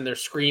this and they're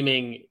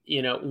screaming,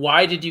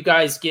 why did you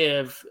guys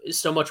give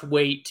so much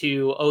weight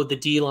to, the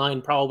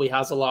D-line probably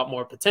has a lot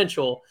more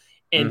potential?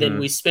 And then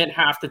we spent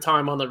half the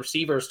time on the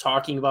receivers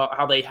talking about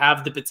how they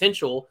have the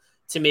potential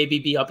to maybe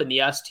be up in the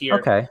S tier.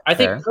 Okay, I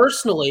fair. think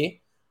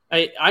personally,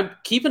 I'm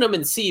keeping them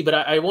in C, but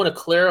I want to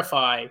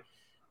clarify,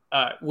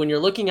 when you're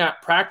looking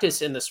at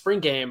practice in the spring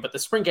game, but the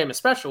spring game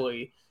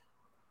especially,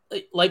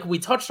 like we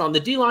touched on, the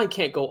D-line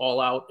can't go all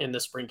out in the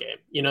spring game.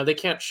 They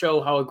can't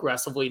show how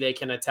aggressively they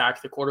can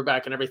attack the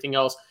quarterback and everything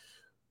else.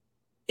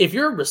 If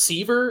you're a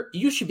receiver,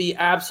 you should be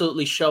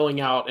absolutely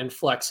showing out and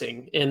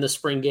flexing in the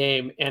spring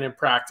game and in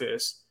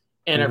practice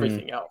and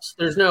everything else.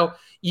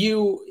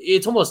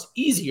 It's almost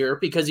easier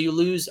because you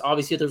lose,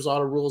 obviously there's a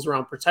lot of rules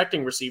around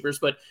protecting receivers,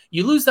 but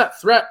you lose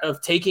that threat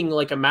of taking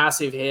like a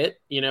massive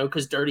hit,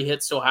 because dirty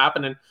hits still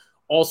happen and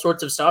all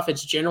sorts of stuff.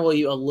 It's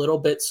generally a little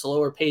bit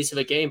slower pace of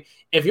a game.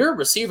 If you're a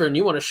receiver and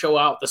you want to show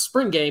out, the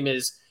spring game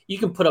is, you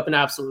can put up an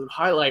absolute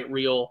highlight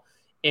reel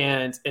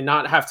and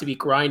not have to be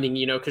grinding,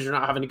 because you're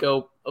not having to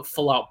go a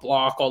full out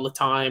block all the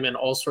time and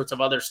all sorts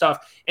of other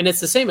stuff. And it's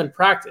the same in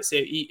practice.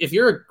 If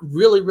you're a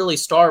really, really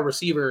star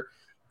receiver,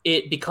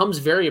 it becomes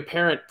very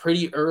apparent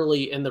pretty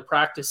early in the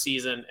practice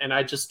season. And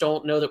I just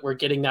don't know that we're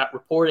getting that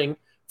reporting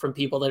from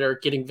people that are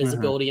getting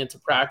visibility into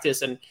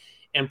practice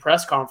and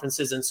press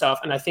conferences and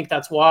stuff. And I think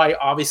that's why,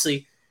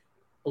 obviously,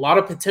 a lot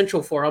of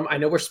potential for them. I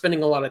know we're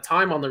spending a lot of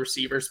time on the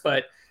receivers,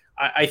 but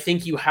I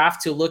think you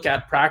have to look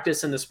at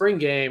practice in the spring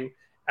game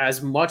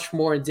as much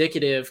more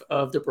indicative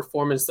of the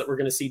performance that we're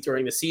going to see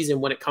during the season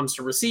when it comes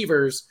to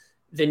receivers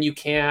than you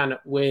can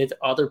with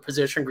other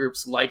position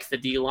groups like the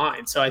D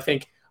line. So I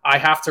think I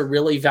have to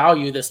really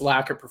value this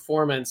lack of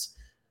performance.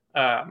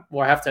 I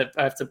have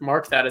to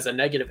mark that as a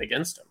negative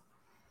against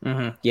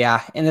him.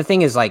 Yeah. And the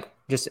thing is, like,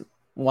 just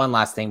one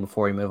last thing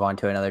before we move on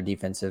to another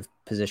defensive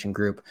position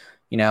group,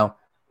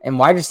 and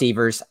wide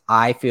receivers,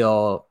 I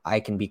feel I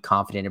can be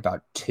confident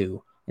about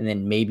 2, and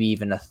then maybe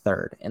even a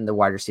 3rd in the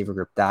wide receiver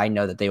group that I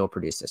know that they will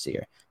produce this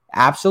year.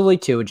 Absolutely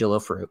 2 with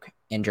Jalil Farouk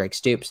and Drake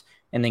Stoops.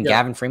 And then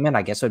Gavin Freeman,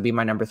 I guess, would be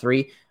my number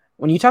 3.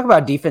 When you talk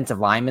about defensive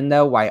linemen,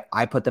 though, why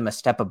I put them a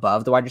step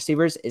above the wide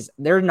receivers is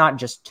they're not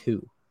just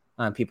 2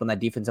 people in that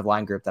defensive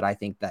line group that I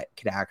think that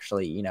could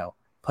actually,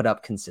 put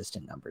up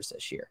consistent numbers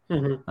this year.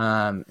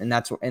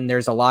 And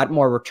there's a lot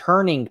more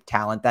returning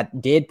talent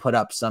that did put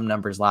up some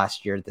numbers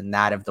last year than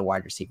that of the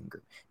wide receiving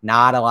group.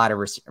 Not a lot of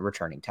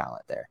returning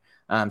talent there.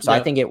 I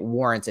think it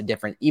warrants a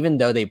different, even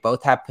though they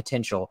both have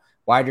potential,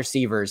 wide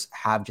receivers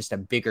have just a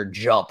bigger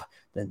jump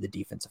than the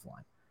defensive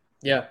line.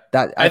 Yeah.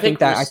 I think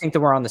that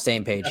we're on the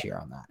same page here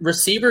on that.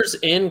 Receivers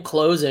in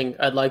closing,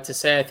 I'd like to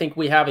say, I think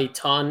we have a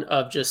ton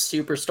of just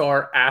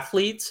superstar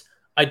athletes.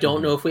 I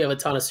don't know if we have a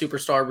ton of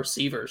superstar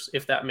receivers,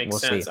 if that makes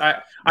sense. See.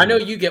 I know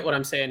you get what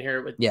I'm saying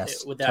here with that,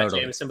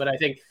 totally. Jamison, but I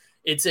think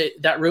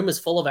that room is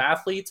full of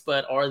athletes,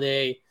 but are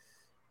they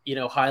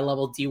high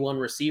level D1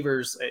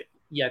 receivers,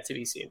 yet to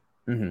be seen.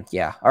 Mm-hmm.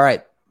 Yeah. All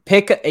right.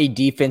 Pick a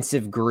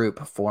defensive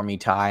group for me,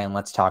 Ty, and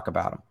let's talk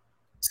about them.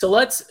 So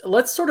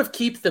let's sort of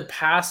keep the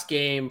pass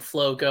game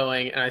flow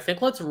going, and I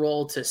think let's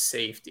roll to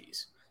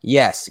safeties.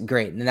 Yes,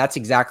 great. And that's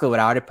exactly what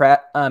I would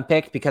have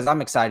picked, because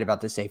I'm excited about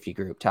the safety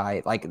group,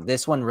 Ty. Like,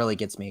 this one really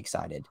gets me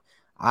excited.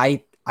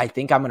 I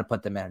think I'm going to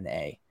put them at an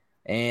A.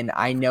 And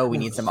I know we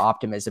need some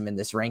optimism in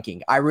this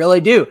ranking. I really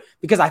do,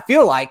 because I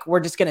feel like we're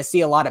just going to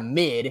see a lot of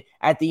mid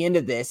at the end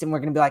of this. And we're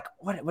going to be like,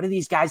 what are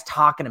these guys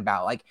talking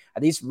about? Like,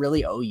 are these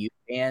really OU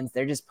fans?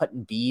 They're just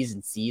putting B's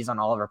and C's on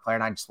all of our player.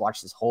 And I just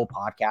watched this whole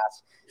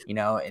podcast,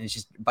 and it's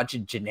just a bunch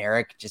of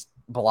generic, just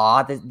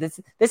blah.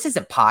 This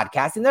isn't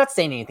podcast. And they're not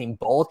saying anything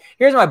bold.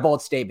 Here's my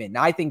bold statement.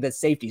 Now, I think the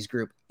safeties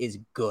group is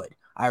good.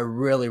 I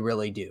really,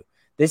 really do.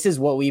 This is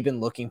what we've been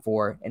looking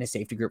for in a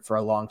safety group for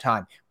a long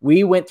time.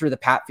 We went through the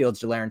Pat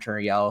Fields, Delaren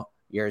Turner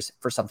years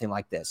for something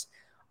like this.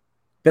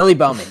 Billy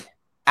Bowman,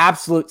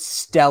 absolute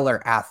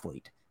stellar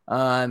athlete.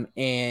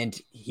 And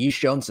he's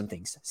shown some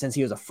things since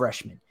he was a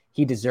freshman.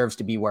 He deserves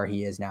to be where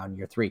he is now in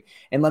year 3.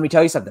 And let me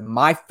tell you something.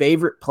 My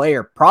favorite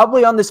player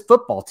probably on this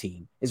football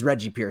team is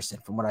Reggie Pearson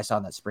from what I saw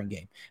in that spring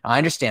game. Now, I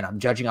understand I'm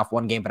judging off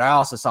one game, but I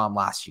also saw him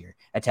last year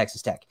at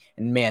Texas Tech.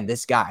 And man,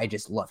 this guy I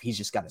just love. He's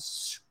just got a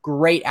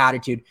great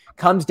attitude,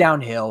 comes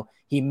downhill.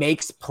 He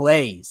makes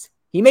plays.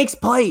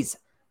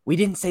 We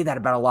didn't say that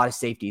about a lot of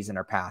safeties in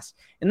our past.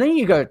 And then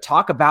you go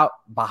talk about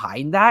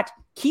behind that,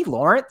 Key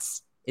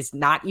Lawrence is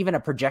not even a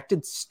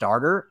projected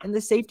starter in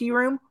the safety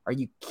room. Are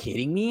you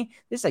kidding me?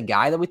 This is a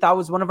guy that we thought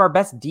was one of our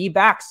best D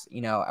backs,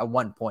 at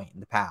one point in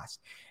the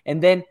past.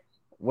 And then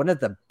one of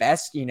the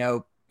best,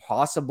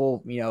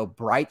 possible,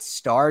 bright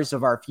stars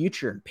of our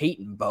future,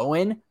 Peyton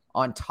Bowen,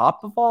 on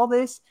top of all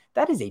this.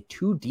 That is a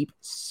 2 deep,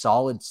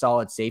 solid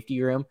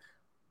safety room.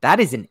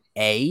 That is an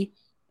A.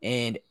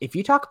 And if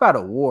you talk about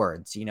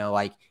awards,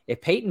 like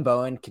if Peyton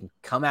Bowen can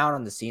come out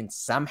on the scene,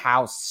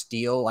 somehow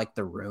steal like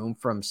the room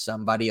from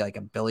somebody, like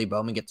a Billy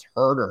Bowman gets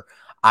hurt, or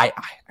I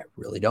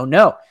really don't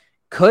know.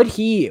 Could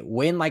he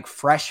win like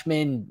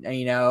freshman,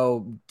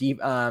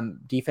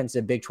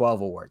 defensive Big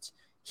 12 awards?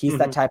 He's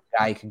that type of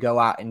guy who could go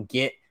out and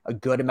get a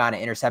good amount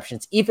of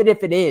interceptions, even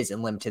if it is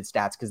in limited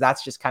stats, because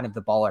that's just kind of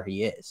the baller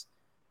he is.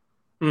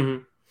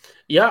 Mm-hmm.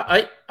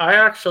 Yeah,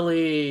 I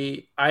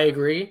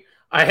agree.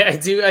 I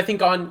do. I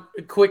think on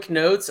quick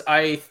notes,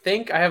 I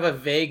think I have a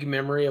vague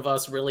memory of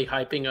us really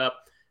hyping up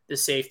the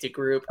safety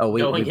group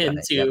going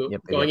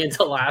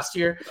into last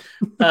year.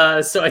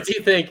 So I do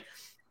think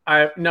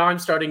I'm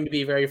starting to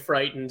be very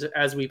frightened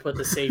as we put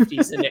the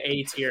safeties into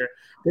A tier.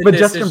 But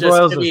Justin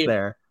Broyles was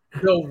there.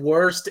 The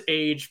worst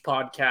age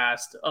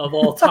podcast of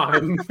all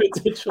time.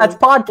 That's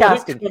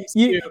podcasting.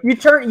 You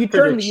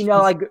turn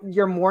like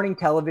your morning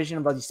television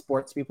about these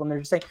sports people, and they're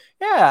just saying,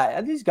 yeah,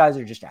 these guys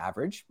are just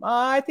average.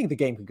 I think the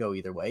game could go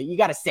either way. You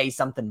got to say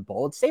something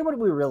bold. Say what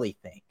we really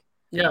think.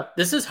 Yeah,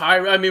 this is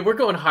high. I mean, we're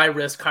going high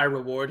risk, high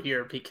reward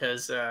here,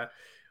 because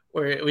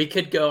we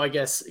could go, I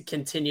guess,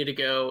 continue to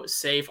go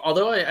safe.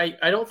 Although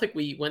I don't think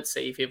we went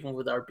safe even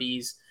with our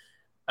Bs.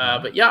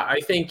 But yeah,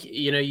 I think,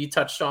 you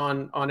touched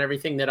on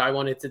everything that I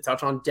wanted to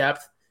touch on.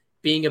 Depth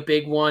being a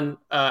big one.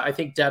 I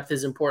think depth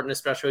is important,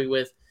 especially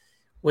with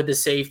the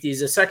safeties,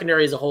 the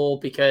secondary as a whole,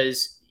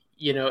 because,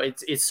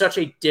 it's such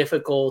a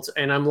difficult,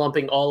 and I'm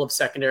lumping all of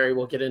secondary.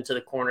 We'll get into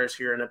the corners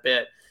here in a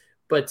bit,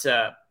 but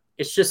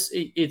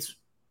it's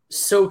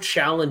so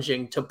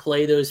challenging to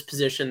play those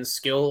positions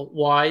skill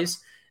wise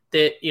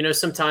that,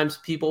 sometimes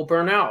people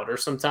burn out, or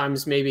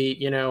sometimes maybe,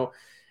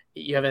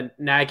 you have a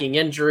nagging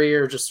injury,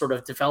 or just sort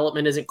of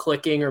development isn't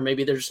clicking, or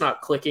maybe they're just not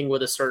clicking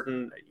with a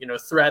certain,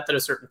 threat that a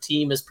certain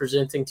team is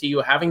presenting to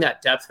you. Having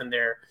that depth in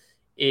there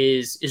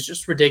is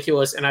just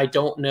ridiculous. And I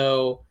don't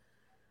know.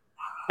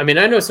 I mean,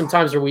 I know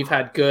sometimes where we've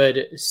had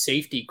good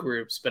safety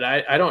groups, but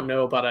I don't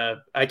know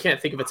about I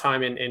can't think of a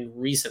time in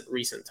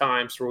recent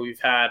times where we've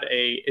had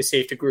a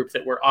safety group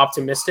that we're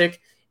optimistic.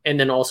 And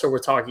then also we're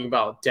talking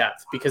about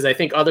depth, because I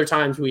think other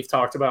times we've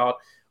talked about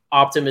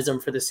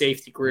optimism for the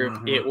safety group.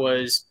 Mm-hmm. It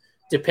was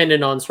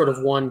dependent on sort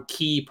of one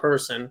key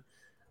person,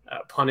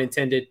 pun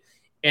intended.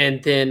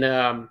 And then,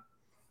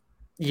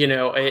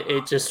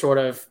 it just sort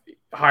of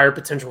higher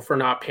potential for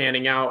not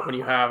panning out when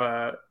you have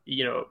a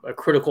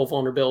critical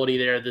vulnerability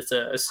there that's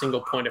a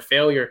single point of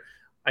failure.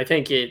 I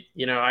think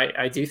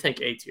I do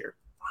think A tier.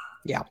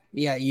 Yeah,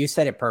 you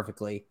said it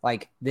perfectly.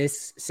 Like,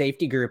 this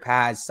safety group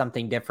has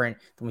something different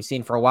than we've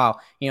seen for a while.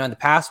 In the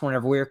past,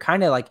 whenever we were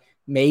kind of like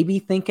maybe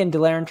thinking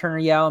Delaren Turner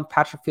and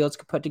Patrick Fields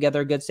could put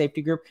together a good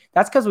safety group,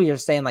 that's because we were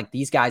saying like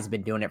these guys have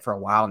been doing it for a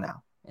while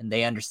now and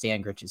they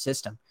understand Gritch's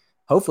system.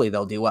 Hopefully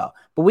they'll do well.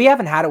 But we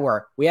haven't had it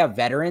where we have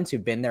veterans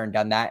who've been there and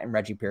done that, and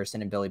Reggie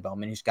Pearson and Billy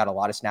Bowman, who's got a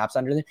lot of snaps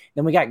under them.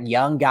 Then we got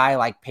young guy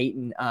like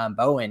Peyton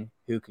Bowen,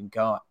 who can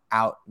go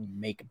out and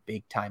make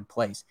big time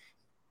plays.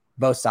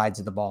 Both sides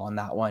of the ball on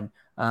that one.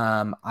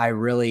 I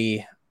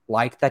really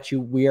like that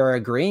we are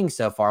agreeing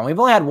so far. And we've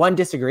only had one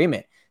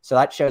disagreement. So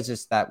that shows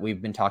us that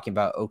we've been talking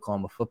about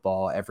Oklahoma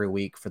football every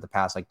week for the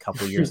past like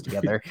couple of years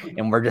together.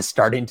 And we're just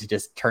starting to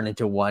just turn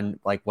into one,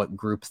 like what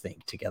groups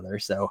think together.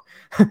 So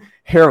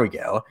here we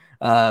go.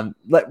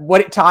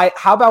 Ty,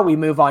 how about we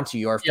move on to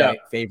your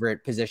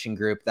favorite position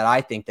group that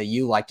I think that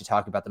you like to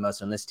talk about the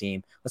most on this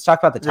team? Let's talk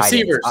about the tight ends.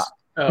 Receivers.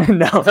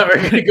 No, I thought we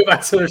were going to go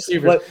back to the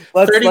receivers.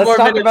 Let's 30 more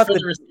talk minutes about for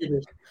the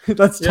receivers.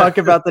 Let's talk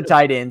about the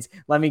tight ends.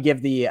 Let me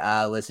give the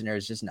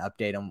listeners just an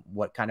update on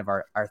what kind of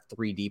our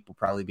three deep will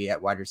probably be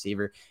at wide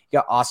receiver. You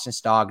got Austin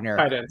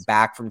Stogner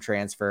back from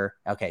transfer.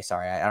 Okay,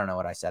 sorry. I don't know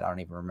what I said. I don't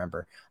even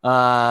remember.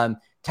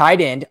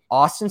 Tight end,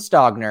 Austin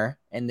Stogner,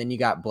 and then you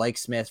got Blake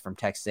Smith from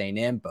Texas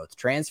A&M, both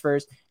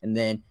transfers, and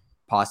then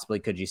possibly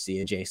could you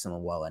see a Jason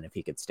Llewellyn if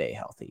he could stay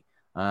healthy.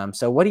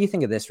 So what do you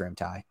think of this room,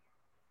 Ty?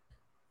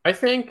 I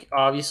think,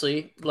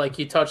 obviously, like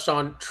you touched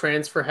on,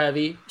 transfer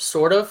heavy,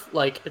 sort of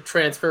like a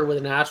transfer with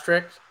an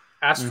asterisk.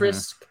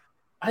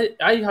 Mm-hmm.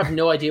 I have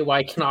no idea why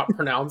I cannot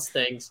pronounce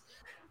things.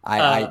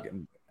 I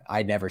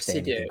never say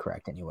anything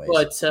correct anyways.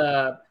 But,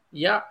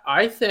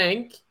 I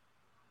think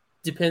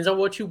depends on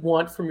what you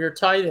want from your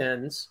tight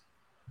ends.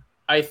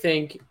 I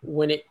think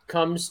when it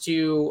comes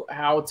to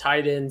how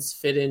tight ends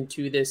fit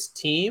into this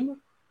team,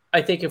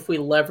 I think if we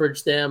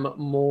leverage them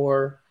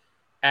more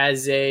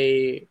as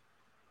in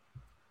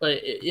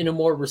a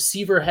more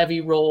receiver-heavy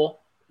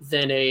role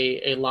than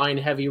a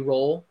line-heavy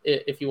role,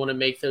 if you want to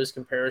make those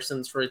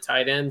comparisons for a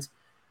tight end,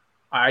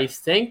 I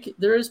think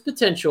there is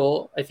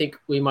potential. I think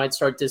we might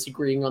start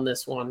disagreeing on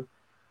this one.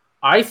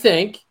 I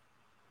think,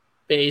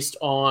 based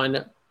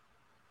on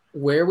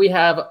where we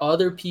have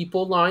other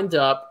people lined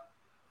up,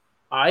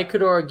 I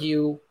could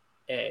argue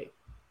A.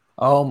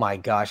 Oh my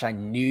gosh, I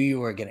knew you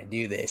were going to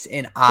do this,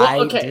 and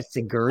I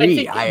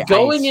disagree. I think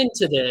going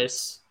into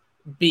this,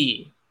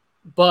 B,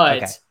 but...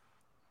 Okay.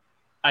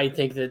 I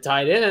think the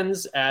tight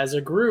ends as a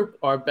group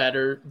are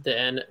better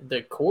than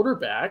the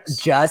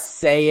quarterbacks. Just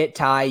say it,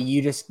 Ty.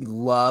 You just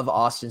love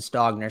Austin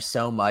Stogner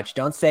so much.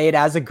 Don't say it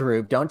as a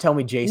group. Don't tell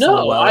me Jason.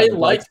 No, I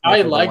liked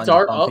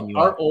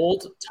our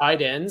old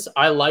tight ends.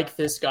 I like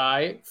this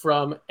guy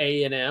from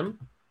A&M.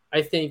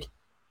 I think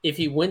if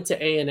he went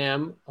to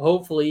A&M,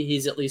 hopefully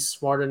he's at least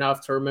smart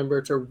enough to remember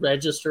to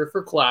register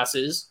for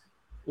classes.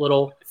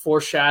 Little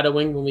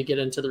foreshadowing when we get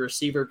into the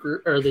receiver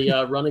group or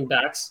the running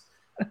backs.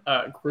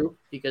 Group,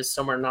 because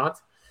some are not.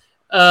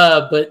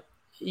 But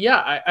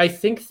yeah, I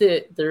think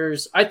that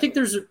there's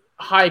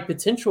high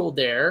potential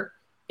there,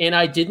 and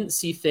I didn't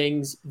see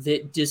things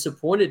that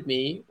disappointed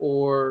me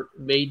or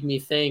made me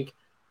think,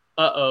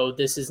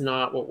 this is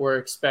not what we're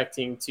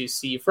expecting to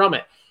see from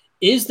it.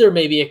 Is there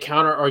maybe a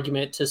counter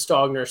argument to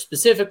Stogner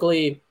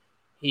specifically?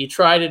 He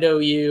tried at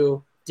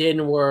OU,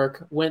 didn't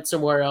work, went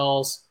somewhere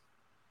else,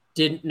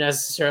 didn't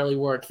necessarily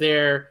work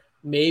there.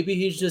 Maybe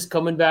he's just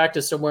coming back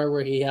to somewhere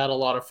where he had a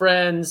lot of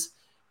friends,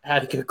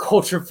 had a good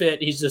culture fit.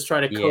 He's just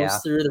trying to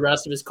coast through the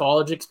rest of his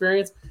college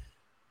experience.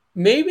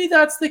 Maybe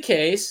that's the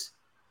case,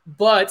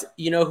 but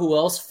you know who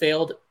else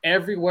failed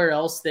everywhere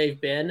else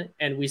they've been,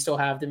 and we still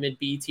have them in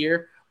B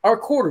tier? Our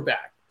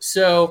quarterback.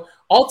 So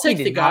I'll take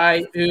the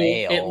guy who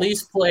at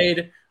least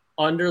played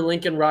under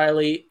Lincoln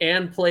Riley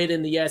and played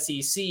in the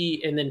SEC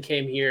and then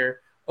came here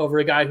over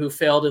a guy who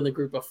failed in the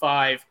group of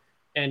five.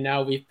 And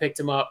now we've picked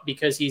him up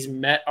because he's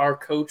met our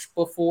coach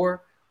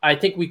before. I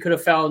think we could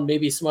have found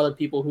maybe some other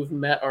people who've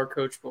met our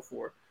coach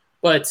before.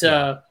 But,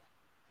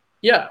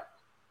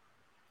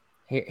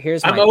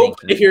 Here's my I'm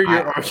open to hear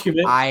your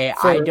argument. I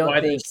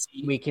don't think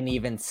we can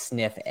even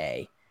sniff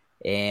A.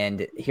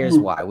 And here's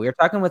why. We were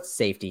talking with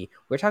safety.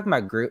 We're talking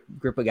about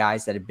group of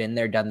guys that have been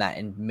there, done that,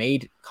 and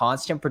made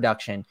constant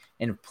production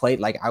and played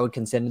like I would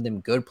consider them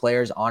good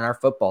players on our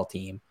football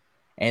team.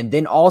 And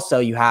then also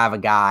you have a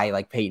guy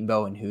like Peyton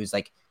Bowen who's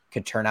like,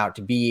 could turn out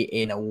to be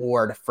an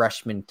award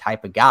freshman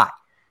type of guy.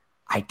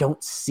 I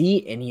don't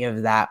see any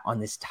of that on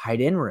this tight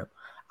end room.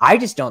 I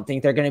just don't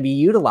think they're going to be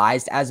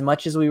utilized as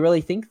much as we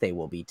really think they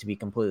will be, to be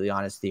completely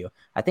honest with you.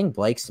 I think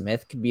Blake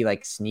Smith could be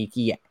like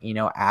sneaky,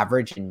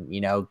 average and,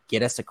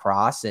 get us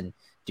across and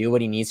do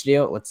what he needs to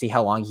do. Let's see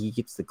how long he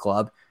keeps the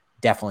club.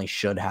 Definitely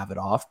should have it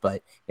off.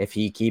 But if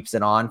he keeps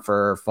it on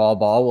for fall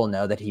ball, we'll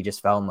know that he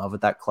just fell in love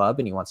with that club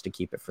and he wants to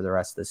keep it for the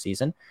rest of the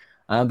season.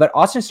 But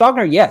Austin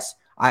Stogner, yes.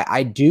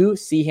 I do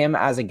see him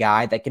as a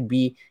guy that could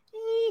be,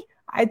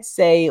 I'd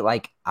say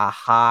like a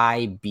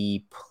high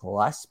B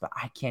plus, but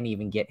I can't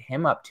even get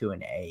him up to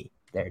an A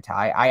there,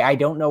 Ty. I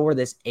don't know where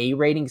this A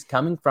rating's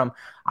coming from.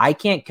 I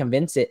can't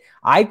convince it.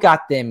 I've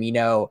got them,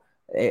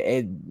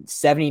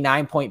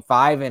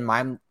 79.5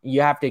 and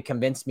you have to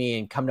convince me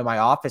and come to my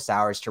office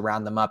hours to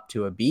round them up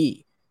to a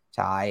B,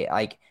 Ty.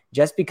 Like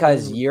just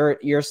because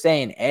you're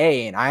saying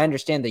A and I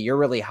understand that you're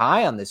really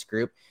high on this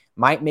group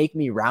might make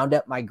me round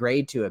up my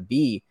grade to a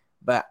B.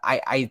 But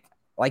I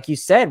like you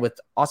said with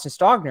Austin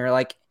Stogner,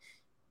 like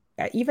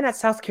even at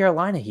South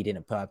Carolina, he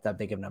didn't put up that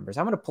big of numbers.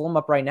 I'm going to pull him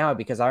up right now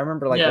because I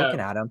remember looking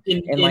at him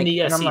in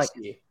the SEC. I'm like,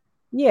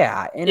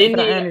 yeah, in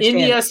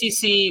the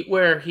SEC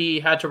where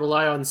he had to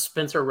rely on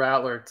Spencer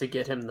Rattler to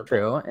get him the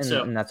ball.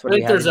 And that's what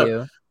he had to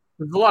do.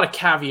 There's a lot of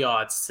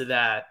caveats to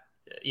that.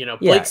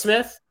 Blake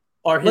Smith,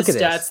 Are his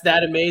stats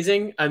that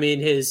amazing? I mean,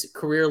 his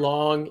career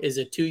long is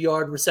a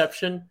 2-yard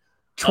reception.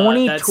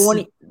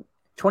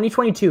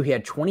 2022, he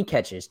had 20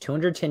 catches,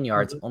 210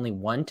 yards, only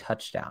 1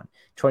 touchdown.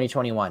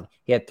 2021,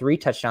 he had 3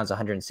 touchdowns,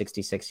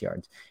 166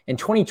 yards. In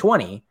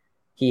 2020,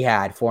 he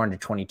had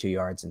 422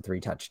 yards and 3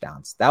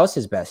 touchdowns. That was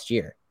his best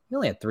year. He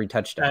only had 3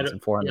 touchdowns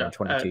and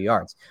 422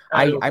 yards.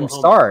 I'm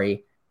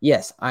sorry.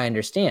 Yes, I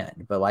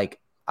understand. But like,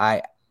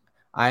 I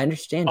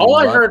understand. All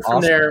I heard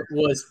from there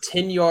was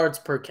 10 yards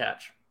per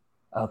catch.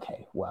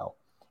 Okay, well,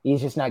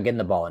 he's just not getting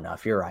the ball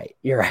enough. You're right.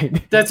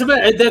 That's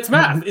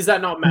math. Is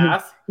that not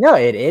math? No,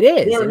 it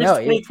is. No,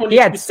 he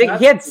had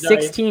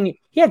 16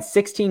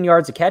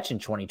 yards a catch in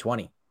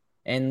 2020.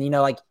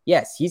 And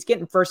yes, he's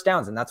getting first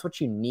downs, and that's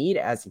what you need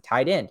as a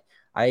tight end.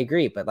 I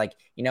agree, but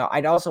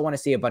I'd also want to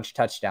see a bunch of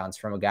touchdowns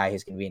from a guy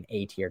who's going to be an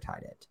A-tier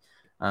tight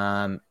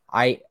end.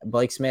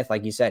 Blake Smith,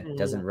 like you said,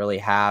 doesn't really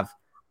have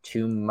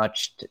too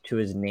much to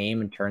his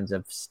name in terms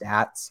of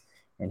stats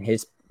and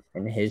his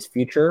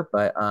future,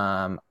 but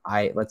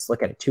let's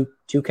look at it. Two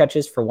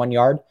catches for 1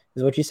 yard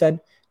is what you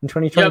said in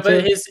 2022. Yeah,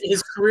 but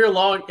his career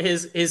long,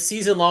 his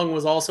season long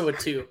was also a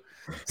 2.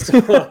 So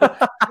he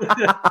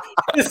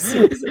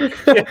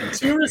had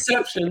 2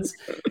 receptions.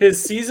 His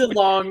season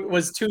long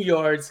was 2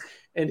 yards,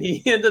 and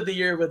he ended the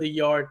year with 1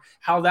 yard.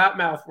 How that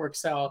math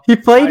works out? He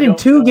played in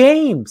 2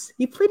 games.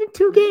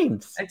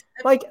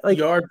 Like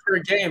yard per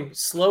game.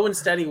 Slow and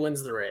steady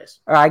wins the race.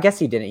 Or I guess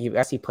he didn't.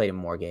 He played in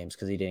more games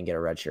because he didn't get a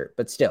red shirt.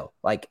 But still,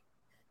 this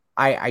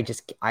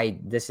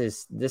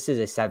is a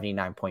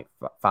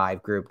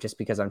 79.5 group just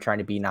because I'm trying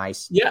to be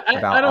nice. Yeah,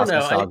 I don't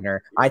know. Stogner.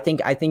 I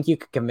think you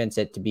could convince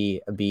it to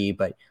be a B,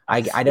 but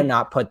I do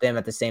not put them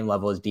at the same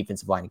level as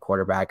defensive line and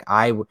quarterback.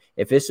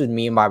 If this was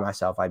me by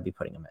myself, I'd be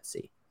putting him at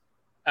C.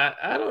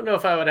 I don't know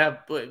if I would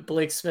have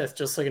Blake Smith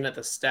just looking at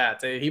the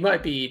stats. He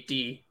might be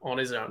D on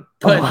his own.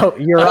 But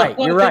you're right.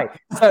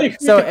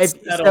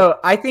 So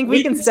I think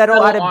we can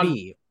settle at a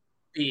B.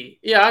 B.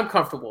 Yeah, I'm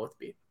comfortable with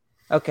B.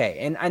 Okay,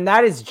 and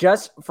that is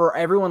just for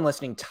everyone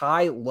listening.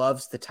 Ty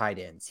loves the tight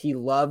ends. He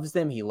loves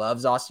them. He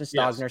loves Austin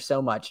Stogner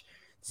so much.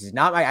 This is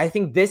not I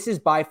think this is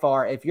by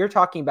far, if you're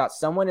talking about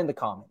someone in the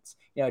comments,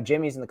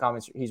 Jimmy's in the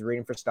comments. He's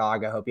rooting for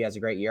Stog. I hope he has a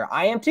great year.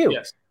 I am too.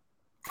 Yes.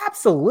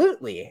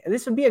 Absolutely.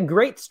 This would be a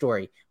great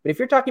story. But if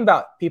you're talking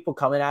about people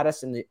coming at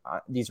us in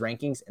these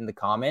rankings in the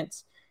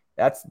comments,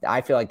 I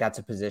feel like that's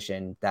a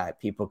position that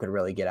people could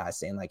really get at,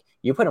 saying like,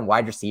 you put in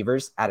wide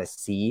receivers at a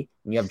C,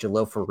 and you have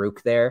Jalil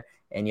Farouk there,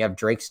 and you have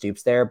Drake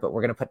Stoops there, but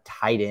we're going to put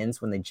tight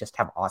ends when they just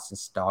have Austin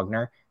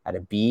Stogner at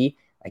a B.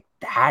 Like,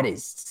 that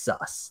is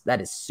sus.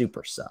 That is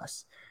super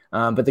sus.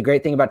 But the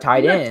great thing about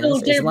tight ends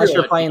is unless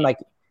you're playing but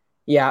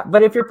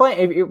if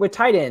you're with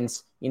tight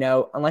ends,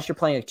 unless you're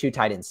playing 2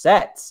 tight end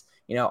sets,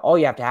 all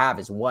you have to have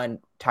is 1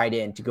 tight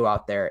end to go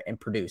out there and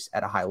produce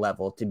at a high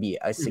level to be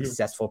a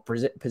successful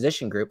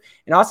position group.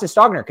 And Austin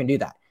Stogner can do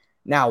that.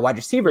 Now, wide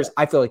receivers,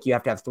 I feel like you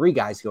have to have 3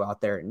 guys go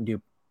out there and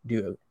do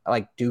good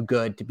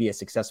to be a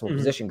successful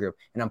position group.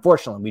 And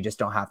unfortunately, we just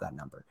don't have that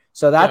number.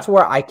 So that's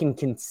where I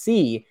can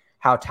see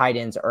how tight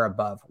ends are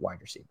above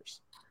wide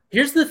receivers.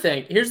 Here's the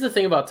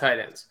thing about tight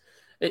ends.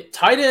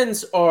 Tight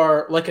ends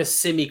are like a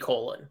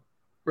semicolon,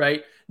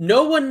 right?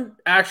 No one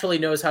actually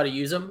knows how to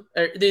use them.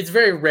 It's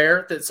very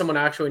rare that someone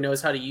actually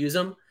knows how to use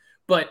them.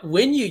 But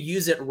when you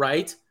use it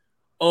right,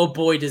 oh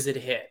boy, does it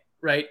hit,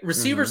 right?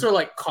 Receivers are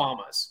like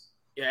commas.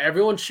 Yeah,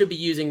 everyone should be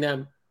using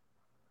them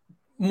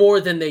more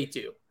than they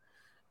do.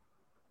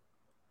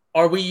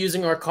 Are we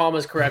using our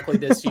commas correctly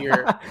this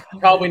year?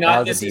 Probably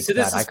not. This is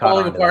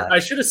falling apart. I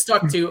should have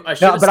stuck to.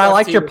 But I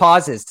liked your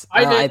pauses.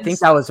 I think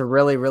that was a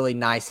really, really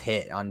nice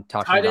hit on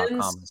talking about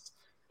commas.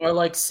 Or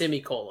like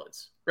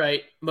semicolons,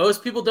 right?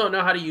 Most people don't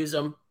know how to use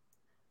them,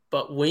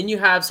 but when you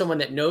have someone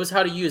that knows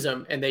how to use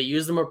them and they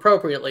use them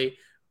appropriately,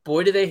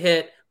 boy, do they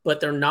hit. But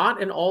they're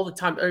not in all the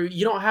time. Or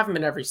you don't have them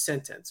in every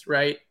sentence,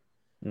 right?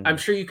 I'm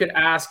sure you could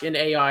ask an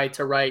AI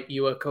to write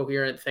you a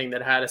coherent thing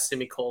that had a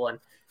semicolon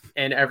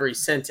in every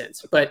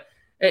sentence. But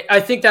I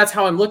think that's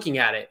how I'm looking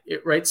at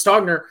it, right?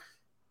 Stogner,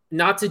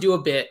 not to do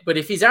a bit, but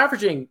if he's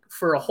averaging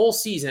for a whole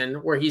season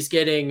where he's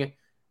getting,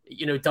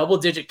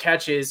 double-digit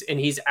catches and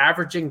he's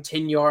averaging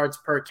 10 yards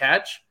per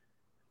catch,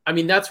 I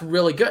mean, that's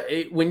really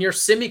good. When you're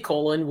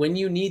semicolon, when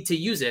you need to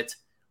use it,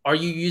 are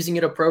you using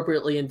it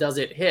appropriately and does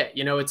it hit?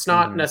 It's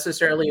not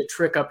necessarily a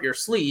trick up your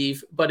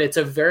sleeve, but it's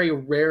a very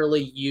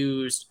rarely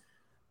used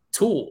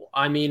tool.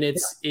 I mean,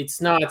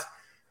 it's not,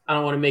 I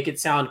don't want to make it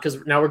sound,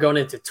 because now we're going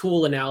into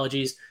tool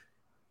analogies.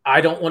 I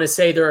don't want to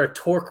say they're a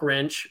torque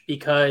wrench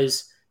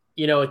because,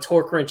 a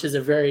torque wrench is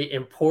a very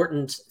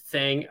important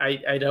thing.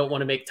 I don't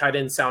want to make tight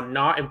end sound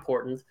not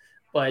important,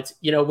 but,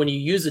 when you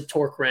use a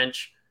torque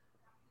wrench,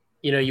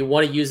 you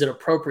want to use it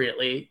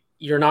appropriately.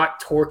 You're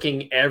not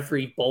torquing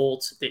every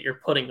bolt that you're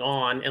putting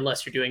on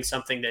unless you're doing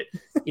something that,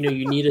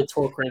 you need a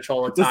torque wrench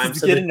all the time.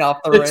 So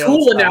the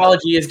tool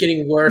analogy is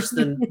getting worse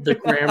than the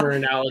grammar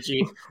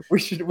analogy. We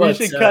should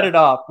cut it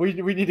off. We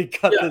need to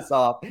cut this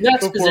off.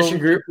 Next position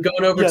group,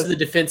 going over to the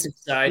defensive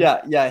side.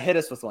 Yeah. Hit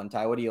us with one,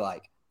 Ty. What do you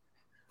like?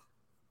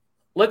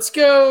 Let's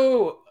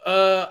go.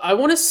 I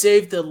want to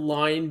save the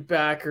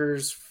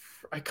linebackers.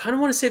 I kind of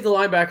want to save the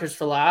linebackers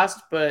for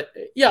last, but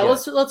yeah, Yeah.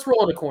 let's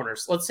roll into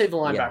corners. Let's save the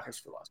Yeah.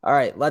 linebackers for last. All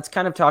right, let's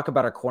kind of talk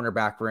about our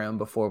cornerback room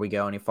before we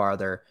go any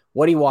farther.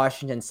 Woody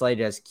Washington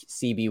slated as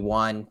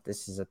CB1.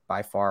 This is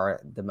by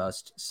far the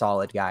most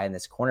solid guy in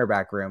this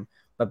cornerback room.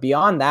 But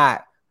beyond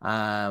that,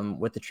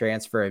 with the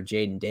transfer of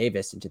Jaden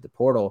Davis into the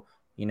portal,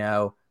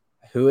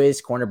 who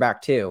is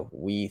cornerback two?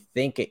 We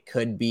think it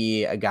could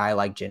be a guy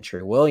like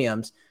Gentry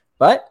Williams,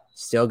 but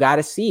still got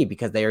to see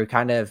because they are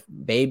kind of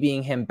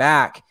babying him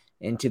back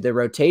into the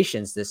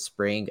rotations this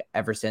spring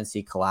ever since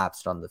he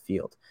collapsed on the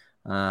field.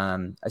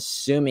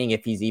 Assuming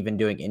if he's even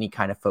doing any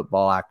kind of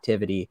football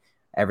activity,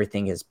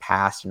 everything is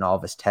passed and all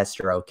of his tests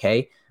are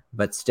okay.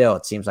 But still,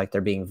 it seems like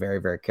they're being very,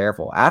 very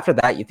careful. After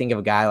that, you think of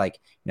a guy like,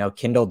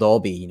 Kendall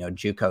Dolby,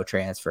 JUCO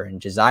transfer, and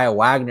Josiah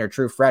Wagner,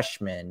 true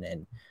freshman,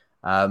 and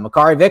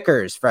Makari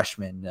Vickers,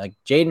 freshman, like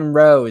Jaden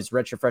Rose,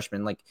 redshirt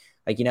freshman,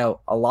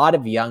 a lot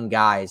of young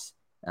guys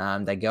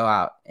that go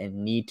out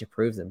and need to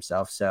prove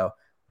themselves. So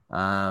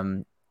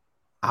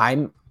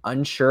I'm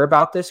unsure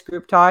about this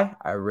group, Ty.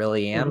 I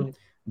really am. Mm-hmm.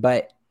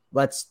 But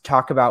let's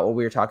talk about what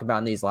we were talking about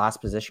in these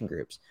last position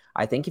groups.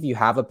 I think if you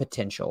have a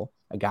potential,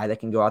 a guy that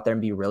can go out there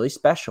and be really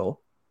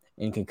special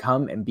and can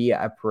come and be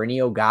a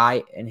perennial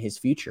guy in his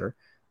future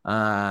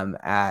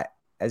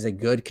as a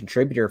good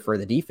contributor for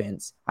the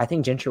defense, I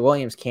think Gentry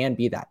Williams can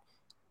be that.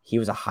 He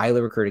was a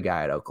highly recruited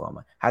guy at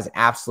Oklahoma, has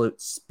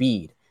absolute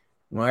speed.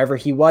 Whenever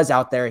he was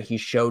out there, he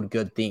showed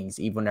good things,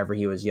 even whenever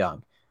he was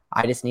young.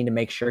 I just need to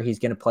make sure he's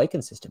going to play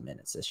consistent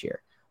minutes this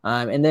year.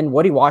 And then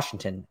Woody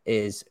Washington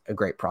is a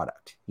great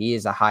product. He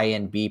is a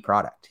high-end B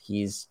product.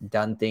 He's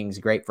done things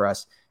great for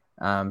us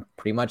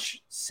pretty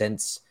much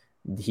since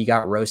he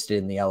got roasted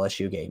in the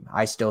LSU game.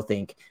 I still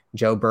think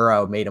Joe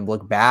Burrow made him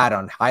look bad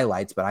on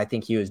highlights, but I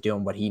think he was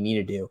doing what he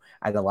needed to do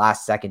at the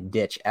last second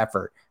ditch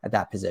effort at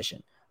that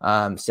position.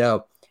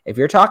 So if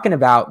you're talking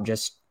about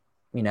just,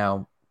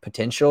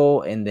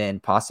 potential and then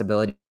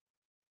possibility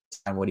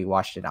on Woody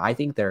Washington, I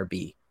think they're a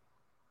B.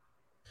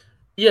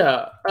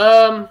 Yeah.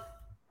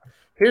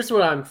 Here's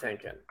what I'm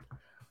thinking.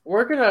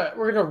 We're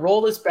gonna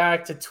roll this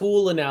back to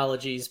tool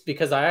analogies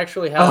because I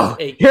actually have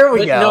here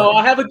we go. No,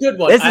 I have a good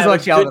one. This is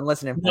what y'all been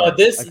listening for. No,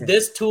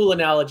 this tool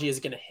analogy is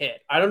gonna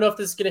hit. I don't know if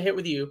this is gonna hit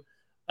with you,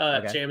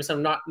 Jamison.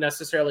 I'm not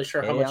necessarily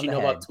sure how much you know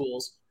about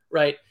tools,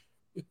 right?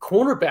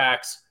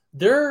 Cornerbacks,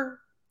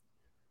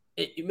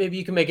 maybe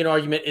you can make an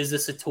argument, is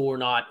this a tool or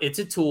not? It's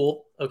a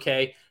tool,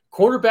 okay?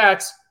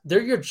 Cornerbacks,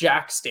 they're your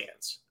jack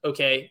stands,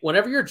 okay?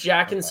 Whenever you're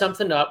jacking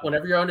something up,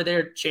 whenever you're under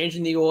there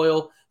changing the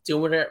oil,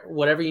 doing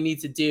whatever you need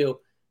to do,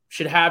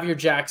 should have your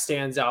jack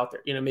stands out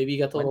there. Maybe you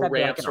got the little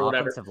ramps or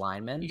whatever.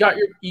 Lineman? You got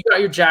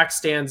your jack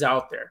stands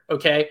out there,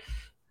 okay?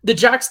 The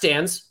jack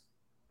stands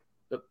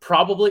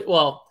probably,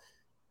 well,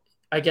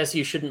 I guess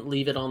you shouldn't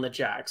leave it on the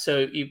jack.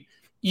 So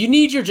you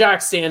need your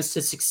jack stands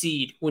to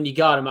succeed when you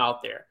got them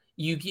out there.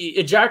 When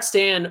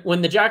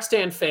the jack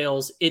stand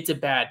fails, it's a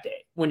bad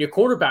day. When your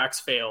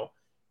quarterbacks fail,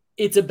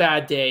 it's a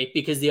bad day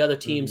because the other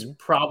team's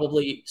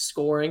probably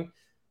scoring.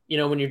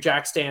 When your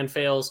jack stand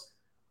fails,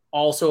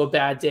 also a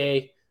bad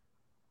day.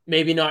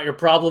 Maybe not your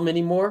problem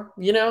anymore,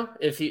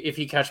 if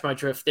you catch my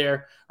drift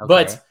there. Okay,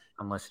 but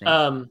I'm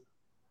listening.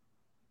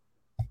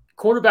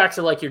 Quarterbacks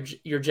are like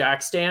your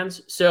jack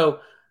stands. So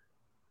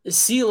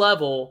C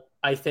level,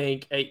 I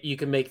think you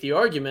can make the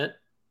argument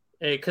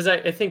because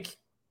I think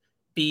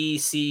B,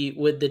 C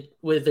with the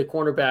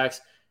cornerbacks.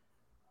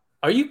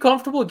 Are you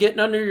comfortable getting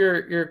under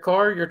your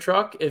car, your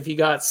truck, if you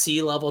got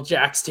C level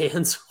jack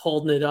stands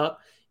holding it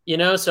up?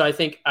 So I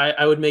think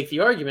I would make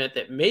the argument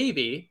that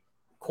maybe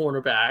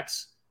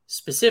cornerbacks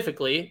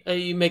specifically,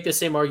 you make the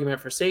same argument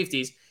for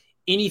safeties.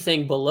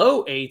 Anything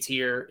below A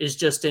tier is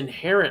just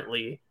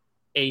inherently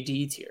a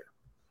D tier.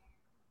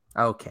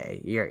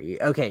 Okay,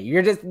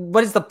 you're just.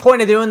 What is the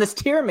point of doing this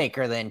tier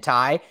maker then,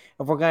 Ty?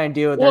 If we're gonna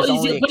do it, but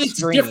it's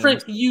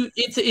different.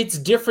 It's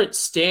different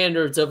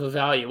standards of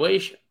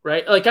evaluation,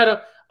 right? Like I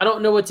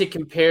don't know what to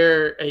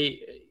compare.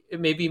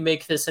 Maybe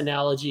make this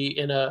analogy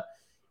in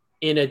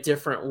a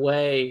different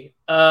way.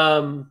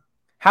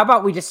 How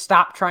about we just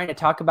stop trying to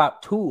talk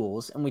about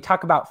tools and we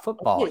talk about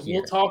football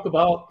here? We'll talk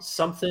about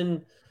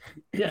something.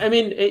 I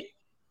mean,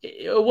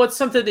 what's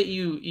something that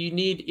you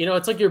need?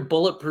 It's like your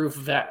bulletproof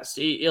vest.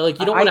 You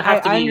don't want to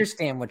have to. I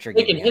understand what you're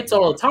getting. Taking hits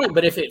all the time,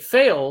 but if it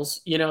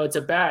fails, it's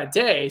a bad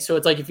day. So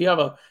it's like if you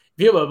have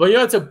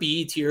it's a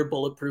B tier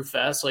bulletproof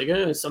vest. Like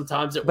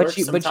sometimes it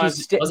works, sometimes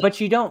it doesn't. But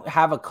you don't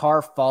have a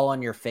car fall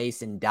on your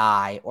face and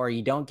die, or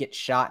you don't get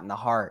shot in the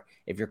heart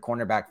if your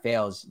cornerback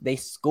fails. They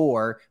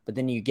score, but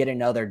then you get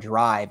another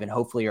drive, and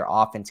hopefully your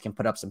offense can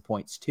put up some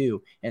points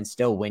too and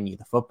still win you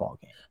the football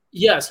game.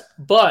 Yes,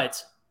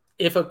 but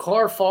if a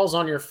car falls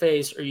on your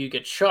face or you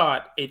get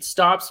shot, it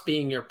stops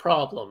being your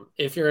problem.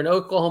 If you're an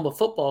Oklahoma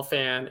football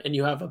fan and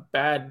you have a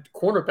bad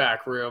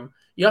cornerback room,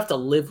 you have to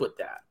live with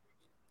that.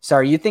 So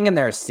are you thinking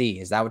they're a C?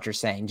 Is that what you're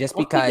saying? Just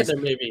because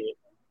maybe.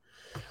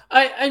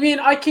 I mean,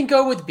 I can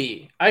go with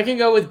B. I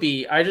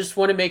just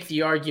want to make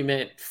the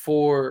argument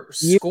for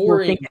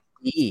scoring.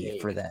 E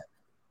for that.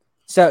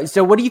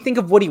 So what do you think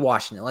of Woody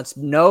Washington?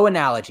 No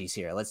analogies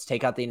here. Let's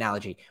take out the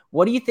analogy.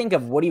 What do you think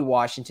of Woody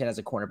Washington as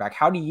a cornerback?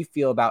 How do you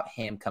feel about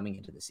him coming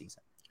into the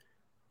season?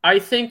 I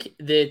think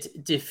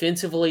that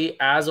defensively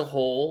as a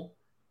whole,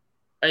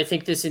 I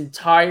think this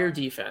entire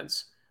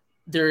defense,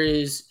 there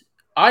is,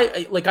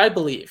 I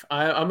believe,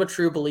 I'm a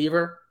true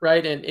believer,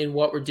 right? And in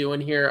what we're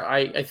doing here,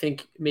 I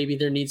think maybe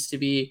there needs to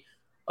be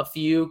a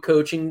few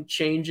coaching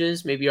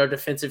changes, maybe our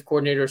defensive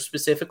coordinator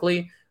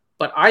specifically.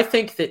 But I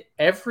think that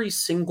every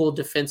single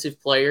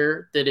defensive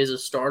player that is a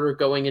starter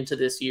going into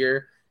this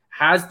year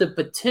has the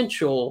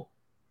potential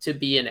to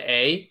be an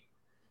A.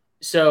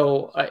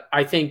 So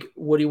I think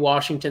Woody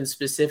Washington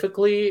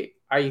specifically,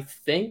 I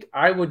think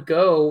I would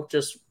go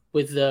just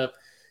with the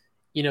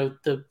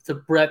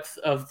breadth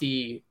of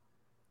the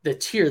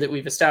tier that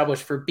we've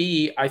established for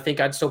B. I think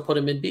I'd still put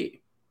him in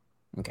B.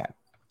 Okay.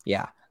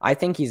 Yeah. I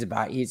think he's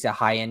a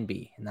high end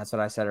B, and that's what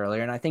I said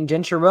earlier. And I think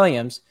Gensher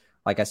Williams,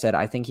 like I said,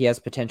 I think he has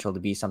potential to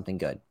be something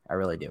good. I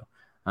really do.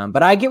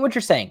 But I get what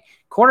you're saying.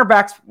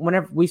 Cornerbacks,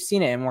 whenever we've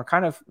seen it, and we're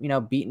kind of,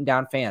 beating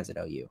down fans at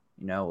OU.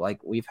 Like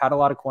we've had a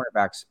lot of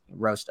cornerbacks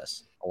roast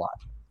us a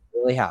lot.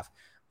 We really have.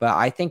 But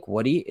I think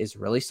Woody is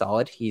really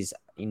solid. He's,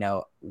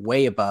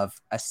 way above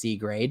a C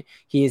grade.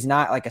 He is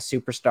not like a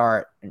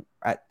superstar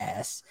at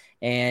S.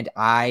 And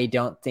I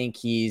don't think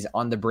he's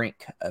on the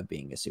brink of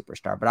being a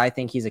superstar. But I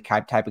think he's a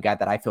type of guy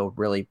that I feel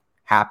really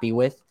happy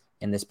with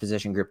in this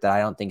position group that I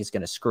don't think is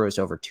going to screw us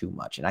over too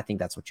much. And I think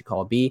that's what you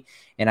call a B.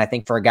 And I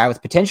think for a guy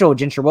with potential,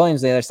 Gensher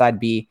Williams, the other side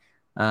B,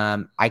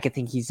 I could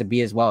think he's a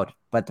B as well.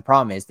 But the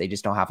problem is they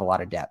just don't have a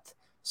lot of depth.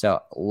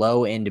 So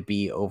low end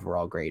B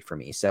overall grade for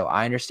me. So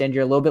I understand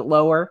you're a little bit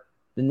lower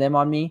than them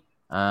on me.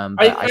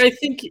 I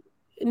think,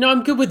 no,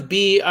 I'm good with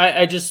B.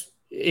 I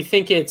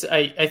think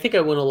I think I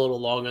went a little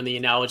long on the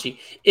analogy.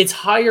 It's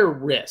higher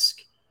risk.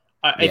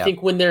 I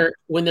think when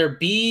they're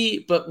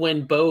B, but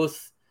when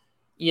both,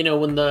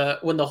 when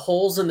the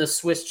holes in the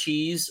Swiss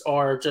cheese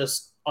are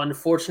just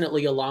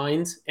unfortunately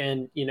aligned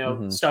and,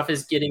 stuff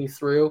is getting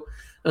through.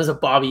 That was a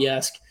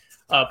Bobby-esque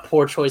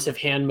poor choice of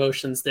hand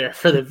motions there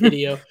for the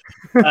video.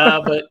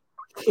 But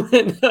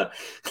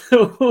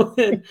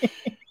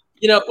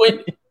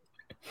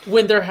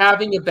when they're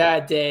having a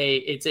bad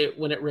day,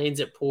 when it rains,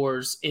 it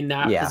pours in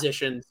that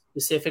position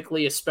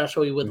specifically,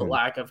 especially with the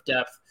lack of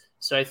depth.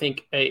 So I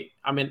think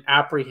I'm an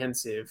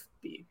apprehensive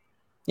B.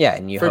 Yeah,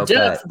 and you for hope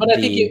depth, that but I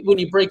think when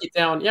you break it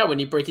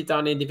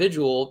down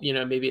individual,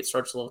 maybe it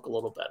starts to look a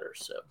little better.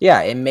 So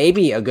yeah, and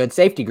maybe a good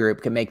safety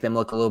group can make them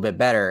look a little bit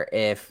better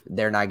if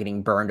they're not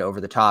getting burned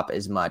over the top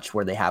as much,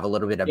 where they have a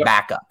little bit of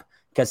backup.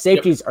 Because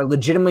safeties are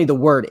legitimately the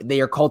word. They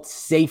are called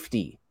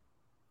safety.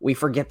 We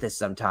forget this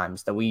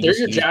sometimes, that we just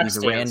use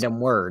these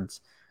random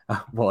words.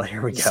 Well,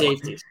 here we go.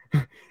 Safety.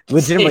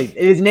 Legitimately,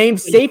 it is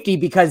named safety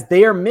because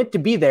they are meant to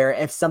be there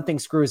if something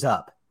screws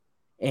up.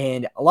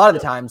 And a lot of the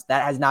times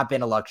that has not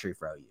been a luxury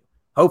for OU.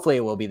 Hopefully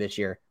it will be this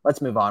year.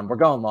 Let's move on. We're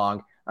going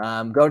long.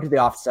 Go to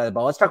the offensive side of the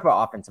ball. Let's talk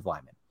about offensive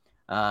linemen.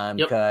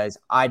 Because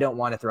I don't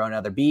want to throw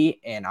another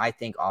B, and I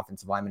think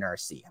offensive linemen are a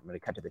C. I'm going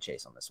to cut to the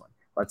chase on this one.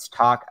 Let's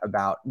talk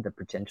about the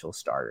potential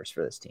starters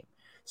for this team.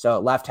 So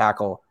left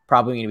tackle,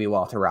 probably going to be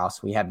Walter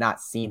Rouse. We have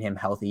not seen him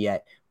healthy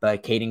yet,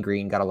 but Caden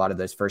Green got a lot of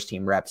those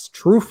first-team reps.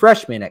 True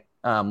freshman at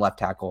left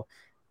tackle.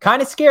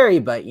 Kind of scary,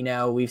 but,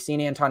 we've seen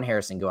Anton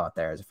Harrison go out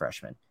there as a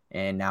freshman,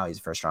 and now he's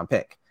a first-round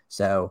pick.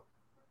 So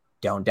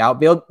don't doubt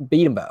Bill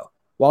Beatenbow.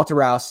 Walter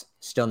Rouse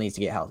still needs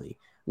to get healthy.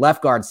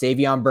 Left guard,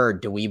 Savion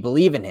Byrd. Do we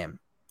believe in him?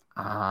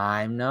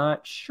 I'm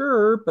not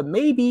sure, but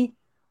maybe.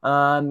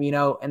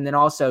 And then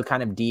also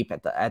kind of deep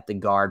at the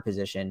guard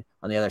position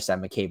on the other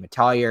side, McCabe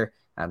Metalier.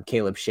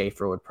 Caleb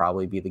Schaefer would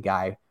probably be the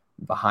guy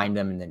behind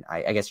them. And then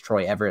I guess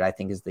Troy Everett, I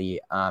think, is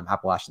the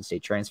Appalachian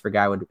State transfer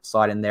guy, would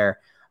slot in there.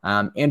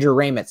 Andrew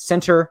Rame at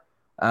center.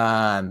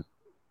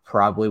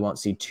 Probably won't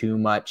see too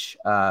much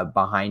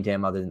behind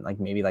him other than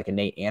maybe a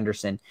Nate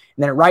Anderson. And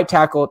then at right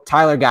tackle,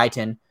 Tyler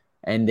Guyton,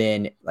 and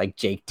then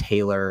Jake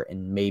Taylor,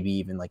 and maybe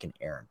even an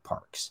Aaron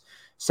Parks.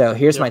 So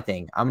here's my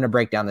thing. I'm going to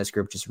break down this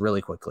group just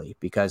really quickly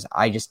because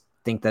I just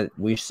think that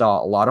we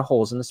saw a lot of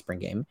holes in the spring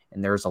game,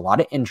 and there's a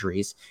lot of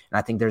injuries. And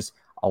I think there's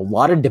a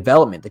lot of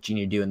development that you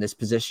need to do in this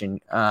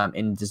position,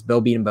 in this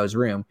Bill Beatenbow's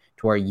room,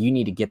 to where you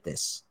need to get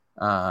this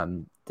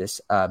Bill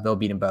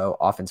Beatenbow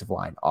offensive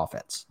line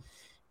offense.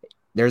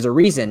 There's a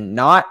reason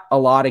not a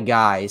lot of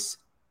guys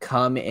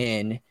come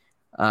in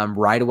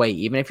right away,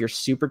 even if you're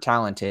super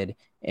talented,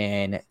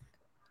 and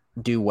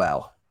do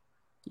well.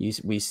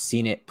 We've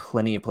seen it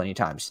plenty of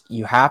times.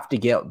 You have to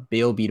get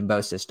Bill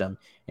Beatenbow's system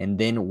and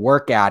then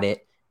work at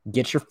it,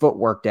 get your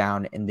footwork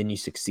down, and then you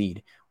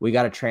succeed. We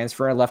got to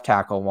transfer a left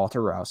tackle,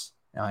 Walter Rouse.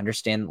 Now, I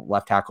understand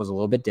left tackle is a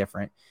little bit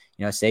different.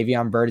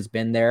 Savion Byrd has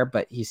been there,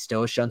 but he's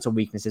still shown some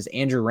weaknesses.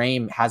 Andrew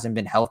Rame hasn't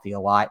been healthy a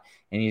lot,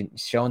 and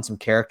he's showing some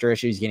character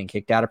issues, getting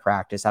kicked out of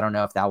practice. I don't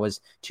know if that was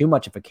too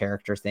much of a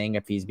character thing,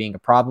 if he's being a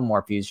problem, or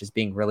if he's just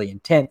being really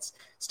intense.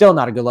 Still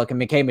not a good look.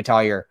 And McKay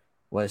Metalier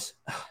was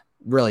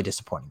really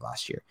disappointing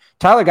last year.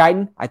 Tyler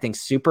Guyton, I think,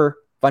 super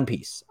fun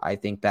piece. I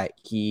think that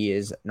he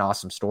is an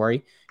awesome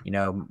story,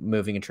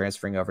 moving and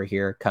transferring over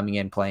here, coming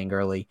in, playing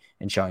early,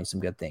 and showing some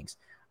good things.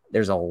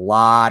 There's a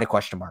lot of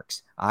question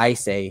marks. I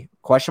say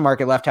question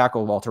mark at left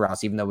tackle, Walter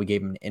Rouse, even though we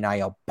gave him an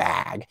NIL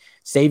bag.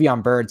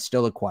 Savion Byrd's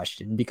still a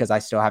question because I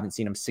still haven't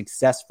seen him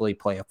successfully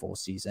play a full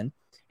season.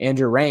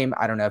 Andrew Rame,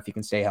 I don't know if he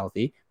can stay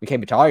healthy.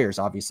 McKay Batallier is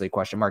obviously a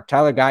question mark.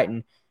 Tyler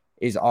Guyton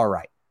is all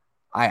right.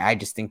 I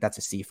just think that's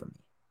a C for me.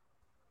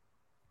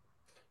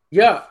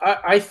 Yeah,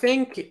 I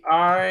think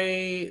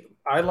I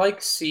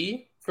like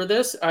C for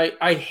this. I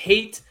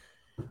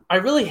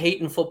really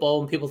hate in football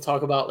when people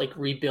talk about like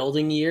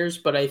rebuilding years,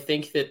 but I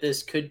think that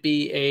this could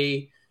be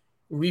a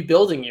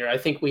rebuilding year. I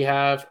think we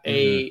have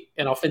an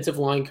offensive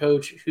line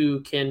coach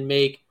who can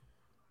make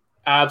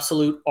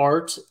absolute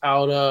art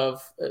out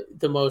of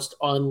the most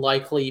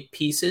unlikely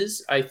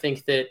pieces. I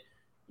think that,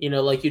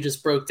 like you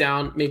just broke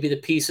down, maybe the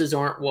pieces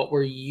aren't what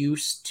we're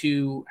used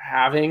to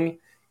having.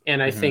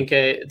 And I think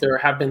there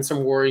have been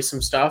some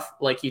worrisome stuff,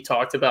 like you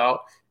talked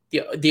about.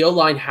 The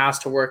O-line has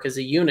to work as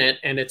a unit,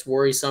 and it's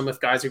worrisome if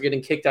guys are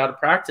getting kicked out of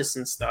practice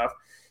and stuff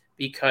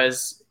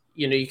because,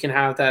 you can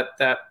have that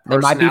They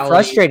might be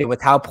frustrated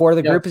with how poor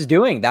the group is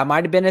doing. That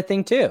might have been a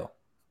thing too.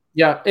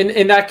 Yeah,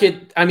 and that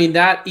could,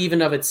 that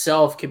even of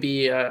itself could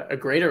be a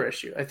greater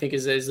issue, I think,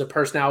 is the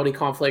personality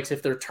conflicts.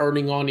 If they're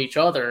turning on each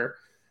other,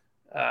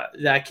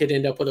 that could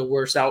end up with a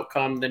worse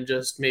outcome than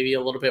just maybe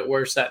a little bit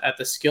worse at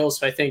the skills.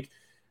 So I think,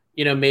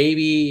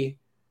 maybe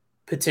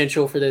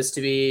potential for this to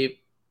be,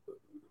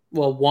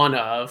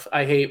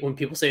 I hate when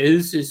people say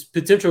this is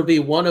potential to be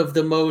one of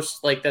the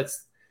most, like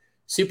that's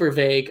super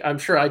vague. I'm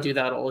sure I do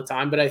that all the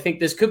time, but I think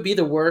this could be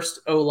the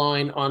worst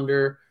O-line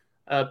under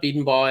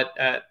Biedenbaugh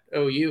at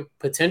OU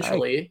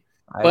potentially.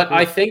 But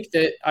I think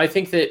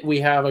that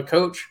we have a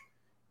coach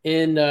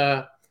in,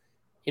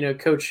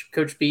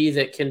 Coach B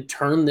that can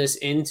turn this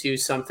into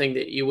something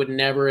that you would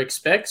never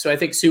expect. So I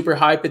think super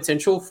high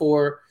potential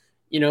for,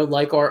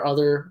 like our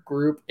other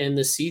group in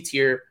the C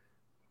tier.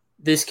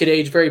 This could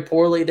age very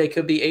poorly. They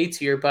could be A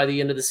tier by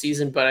the end of the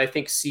season, but I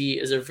think C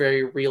is a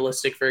very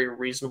realistic, very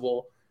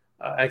reasonable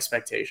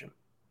expectation.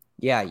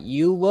 Yeah,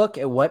 you look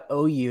at what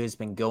OU has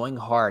been going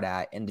hard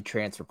at in the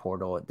transfer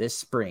portal this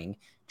spring,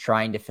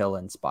 trying to fill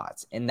in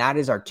spots. And that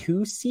is our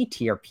 2 C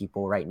tier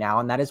people right now,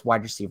 and that is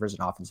wide receivers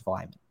and offensive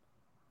linemen.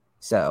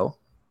 So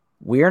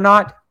we're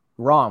not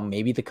wrong.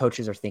 Maybe the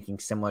coaches are thinking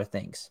similar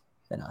things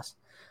than us.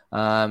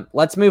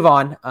 Let's move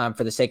on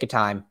for the sake of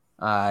time.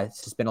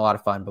 This has been a lot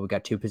of fun, but we've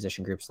got 2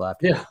 position groups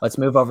left. Yeah. Let's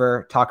move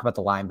over, talk about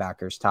the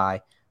linebackers,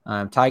 Ty.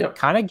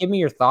 Kind of give me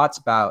your thoughts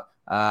about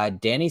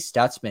Danny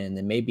Stutzman and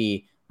then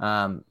maybe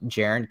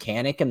Jaron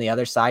Kanik on the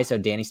other side. So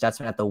Danny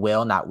Stutzman at the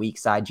will, not weak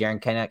side.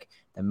 Jaron Kanik,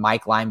 the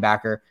Mike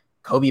linebacker,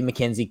 Kobe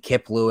McKenzie,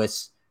 Kip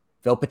Lewis,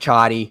 Phil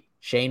Picciotti,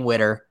 Shane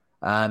Witter,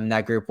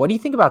 that group. What do you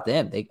think about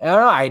them?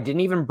 I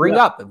didn't even bring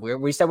up.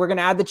 We said we're going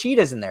to add the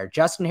Cheetahs in there.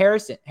 Justin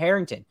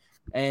Harrington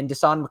and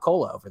Desan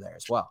McCullough over there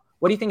as well.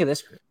 What do you think of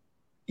this group?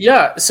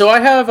 Yeah, so I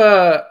have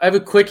a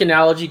quick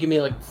analogy. Give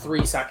me like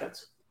 3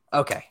 seconds.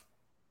 Okay.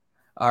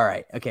 All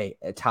right. Okay.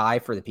 A Ty,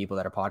 for the people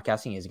that are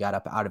podcasting, he's got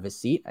up out of his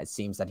seat. It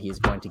seems that he is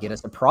going to get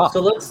us a prop.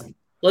 So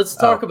let's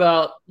talk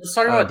about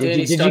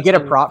Did you get a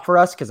prop for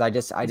us? Because I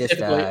did, and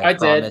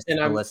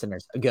the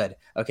listeners. Good.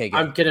 Okay. Good.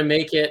 I'm gonna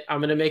make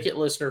it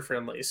listener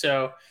friendly.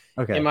 So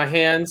in my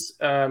hands,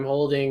 I'm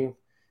holding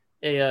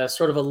a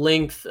sort of a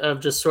length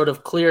of just sort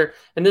of clear,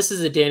 and this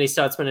is a Danny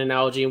Stutzman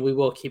analogy, and we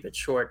will keep it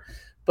short.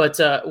 But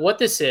what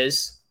this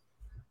is,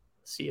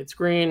 see, it's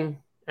green,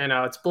 and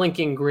now it's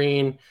blinking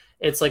green.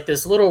 It's like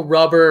this little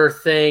rubber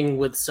thing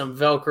with some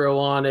Velcro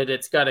on it.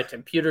 It's got a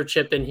computer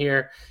chip in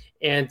here,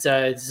 and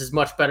this is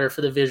much better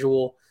for the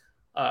visual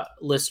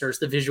listeners,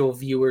 the visual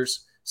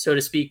viewers, so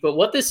to speak. But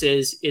what this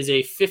is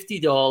a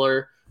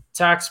 $50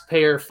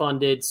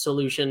 taxpayer-funded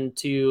solution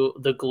to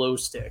the glow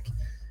stick.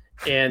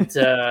 And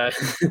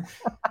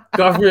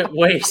government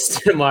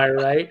waste, am I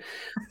right?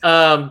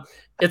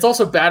 It's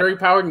also battery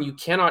powered, and you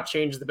cannot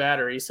change the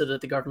battery so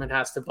that the government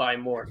has to buy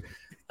more.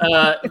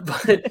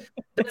 But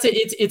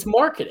it's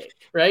marketing,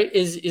 right?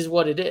 Is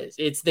what it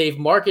is. They've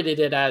marketed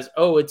it as,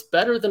 it's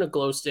better than a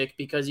glow stick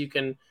because you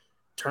can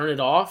turn it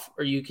off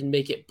or you can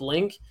make it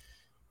blink.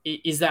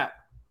 Does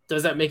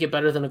that make it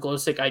better than a glow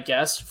stick? I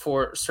guess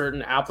for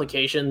certain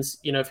applications,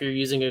 if you're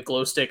using a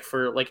glow stick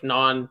for like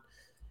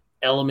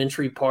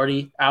non-elementary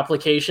party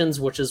applications,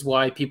 which is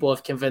why people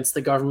have convinced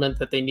the government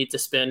that they need to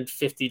spend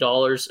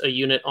 $50 a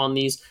unit on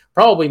these,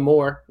 probably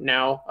more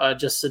now,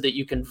 just so that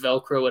you can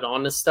Velcro it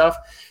on this stuff.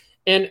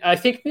 And I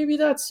think maybe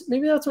that's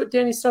what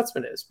Danny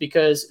Stutzman is,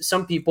 because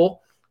some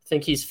people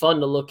think he's fun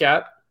to look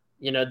at.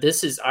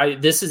 This is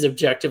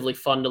objectively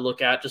fun to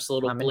look at, just a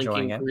little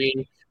blinking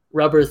green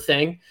rubber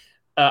thing.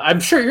 I'm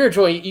sure you're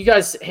enjoying. You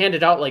guys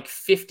handed out like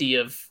 50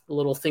 of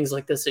little things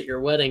like this at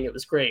your wedding. It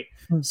was great,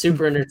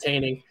 super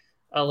entertaining.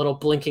 Little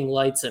blinking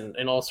lights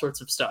and all sorts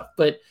of stuff.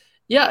 But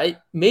yeah,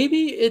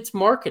 maybe it's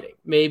marketing.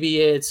 Maybe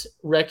it's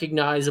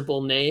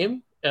recognizable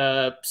name.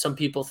 Some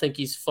people think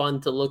he's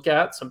fun to look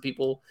at. Some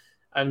people,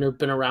 I've never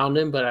been around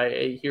him, but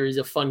I hear he's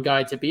a fun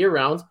guy to be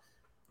around.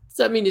 Does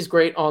that mean he's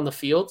great on the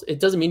field? It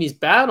doesn't mean he's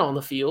bad on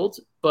the field,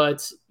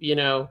 but,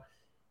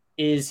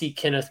 is he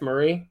Kenneth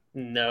Murray?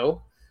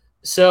 No.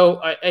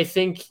 So I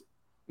think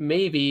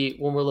maybe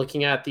when we're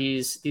looking at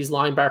these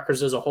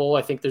linebackers as a whole,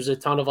 I think there's a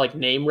ton of like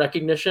name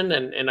recognition,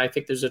 and I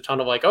think there's a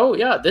ton of like, oh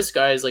yeah, this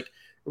guy is like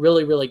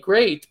really, really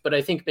great. But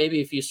I think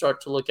maybe if you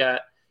start to look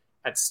at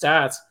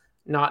stats,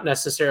 not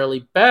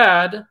necessarily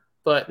bad,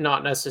 but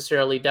not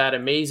necessarily that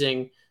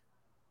amazing.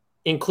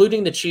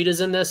 Including the cheetahs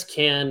in this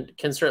can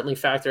certainly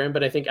factor in,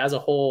 but I think as a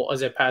whole,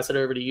 as I pass it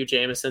over to you,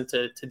 Jamison,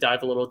 to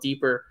dive a little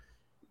deeper,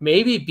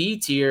 maybe B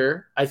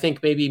tier. I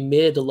think maybe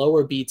mid to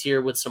lower B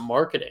tier with some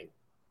marketing.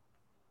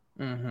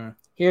 Mm-hmm.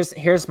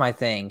 Here's my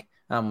thing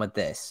with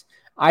this.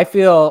 I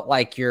feel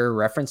like your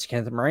reference to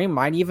Kenneth Murray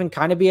might even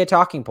kind of be a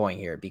talking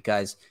point here,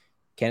 because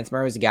Kenneth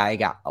Murray was a guy who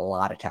got a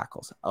lot of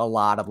tackles, a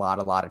lot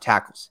of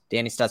tackles.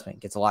 Danny Stutzman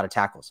gets a lot of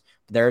tackles.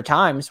 But there are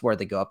times where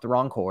they go up the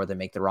wrong core, they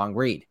make the wrong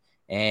read,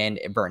 and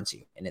it burns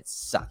you, and it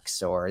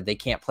sucks, or they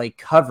can't play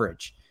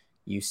coverage.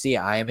 You see,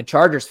 I am a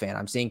Chargers fan.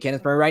 I'm seeing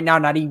Kenneth Murray right now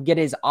not even get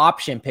his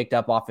option picked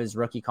up off his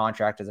rookie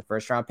contract as a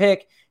first-round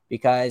pick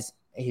because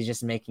he's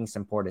just making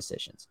some poor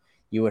decisions.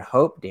 You would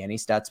hope Danny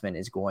Stutzman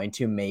is going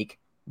to make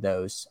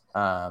those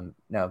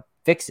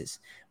fixes.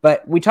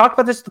 But we talked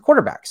about this with the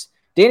quarterbacks.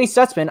 Danny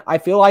Stutzman, I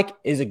feel like,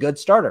 is a good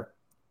starter.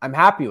 I'm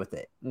happy with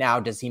it.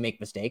 Now, does he make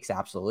mistakes?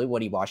 Absolutely.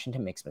 Woody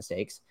Washington makes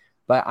mistakes,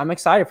 but I'm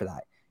excited for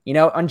that.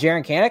 On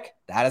Jaren Kanak,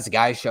 that is a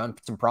guy showing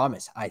some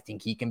promise. I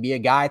think he can be a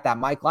guy at that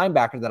Mike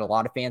linebacker that a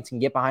lot of fans can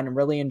get behind and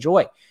really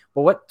enjoy.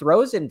 But what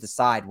throws him to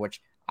side,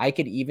 which I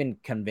could even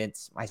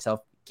convince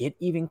myself get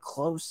even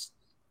close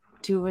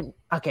to an,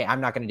 okay, I'm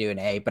not going to do an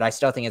A, but I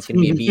still think it's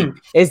going to be a B,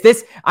 is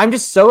this, I'm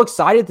just so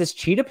excited this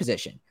cheetah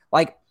position.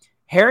 Like,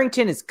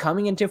 Harrington is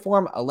coming into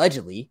form,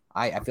 allegedly.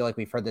 I feel like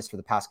we've heard this for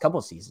the past couple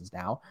of seasons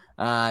now.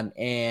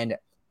 And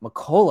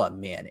McCullough,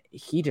 man,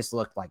 he just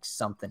looked like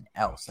something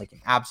else, like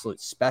an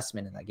absolute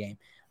specimen in that game.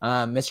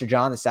 Mr.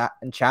 John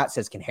in chat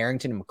says, can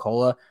Harrington and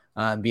McCullough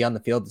be on the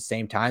field at the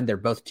same time? They're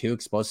both too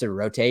explosive to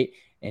rotate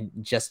and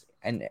just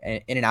in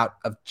and out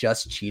of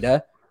just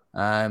cheetah.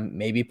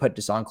 Maybe put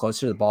Deshaun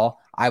closer to the ball.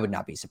 I would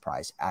not be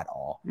surprised at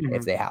all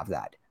if they have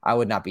that. I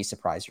would not be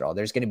surprised at all.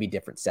 There's going to be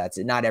different sets,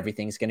 and not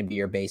everything's going to be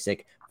your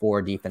basic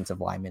 4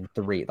 defensive lineman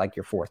 3, like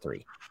your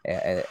 4-3.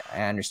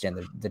 I understand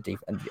the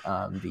defense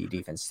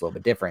is a little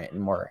bit different and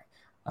more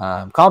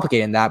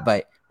complicated than that,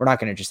 but we're not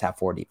going to just have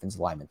 4 defensive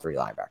linemen, 3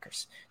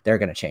 linebackers. They're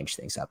going to change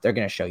things up. They're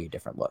going to show you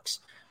different looks.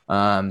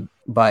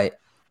 But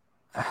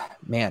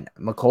man,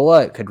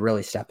 McCullough could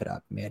really step it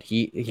up. Man,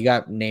 he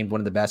got named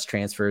one of the best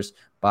transfers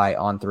by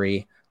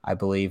On3, I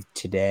believe,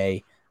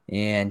 today.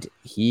 And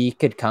he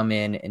could come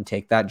in and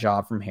take that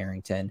job from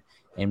Harrington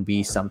and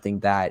be something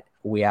that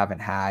we haven't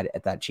had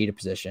at that cheetah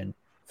position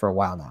for a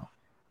while now.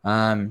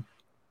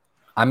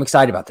 I'm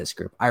excited about this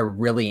group. I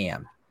really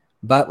am.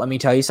 But let me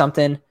tell you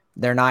something.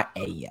 They're not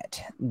A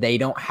yet. They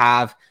don't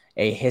have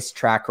a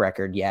track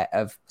record yet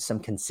of some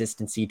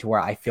consistency to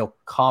where I feel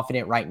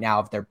confident right now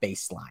of their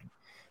baseline.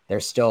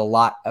 There's still a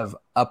lot of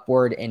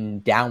upward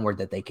and downward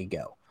that they could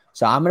go.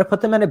 So I'm going to put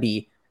them at a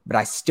B, but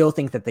I still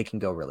think that they can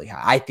go really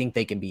high. I think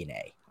they can be an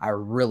A. I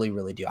really,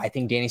 really do. I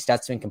think Danny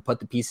Stutzman can put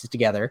the pieces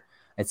together.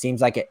 It seems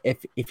like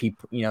if he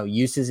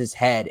uses his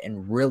head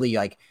and really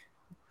like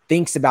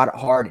thinks about it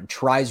hard and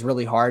tries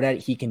really hard at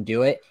it, he can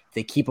do it. If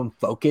they keep him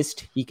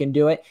focused, he can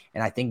do it.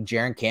 And I think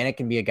Jaren Kanak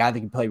can be a guy that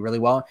can play really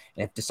well.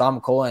 And if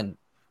Deshaun McCullough and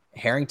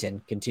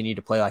Harrington continue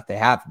to play like they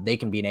have, they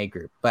can be an A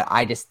group. But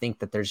I just think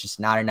that there's just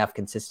not enough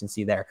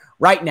consistency there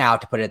right now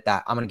to put it at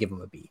that. I'm going to give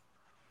them a B.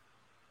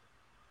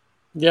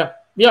 Yeah.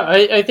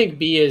 I think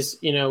B is,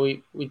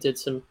 we did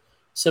some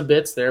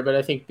bits there, but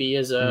I think B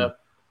is a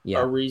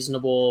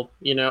reasonable,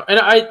 and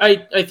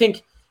I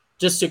think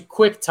just a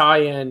quick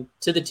tie-in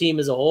to the team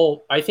as a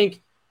whole. I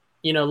think,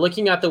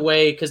 looking at the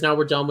way, because now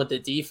we're done with the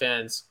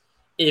defense,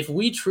 if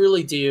we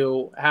truly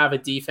do have a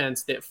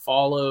defense that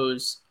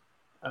follows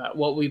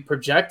what we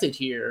projected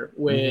here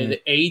with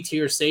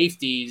A-tier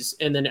safeties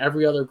and then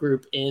every other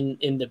group in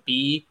the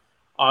B,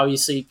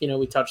 obviously,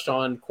 we touched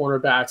on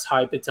cornerbacks,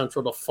 high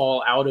potential to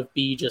fall out of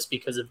B just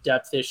because of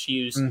depth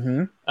issues.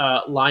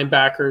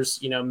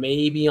 Linebackers,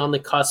 maybe on the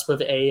cusp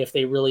of A if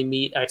they really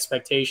meet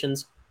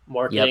expectations.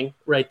 Marketing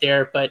right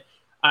there. But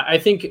I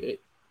think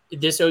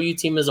this OU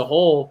team as a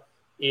whole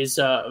is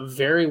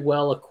very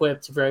well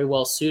equipped, very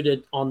well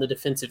suited on the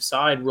defensive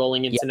side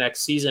rolling into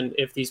next season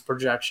if these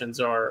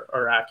projections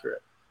are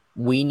accurate.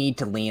 We need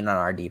to lean on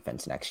our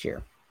defense next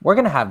year. We're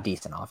going to have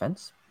decent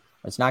offense.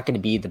 It's not going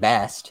to be the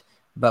best,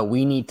 but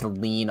we need to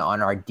lean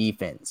on our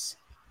defense.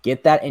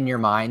 Get that in your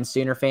mind,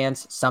 Sooner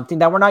fans, something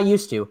that we're not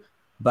used to,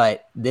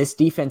 but this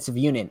defensive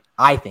unit,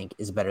 I think,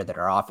 is better than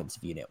our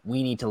offensive unit.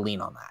 We need to lean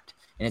on that,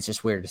 and it's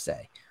just weird to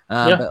say.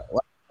 But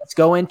let's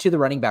go into the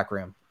running back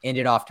room. End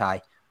it off,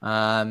 Ty.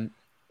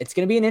 It's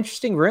going to be an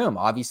interesting room,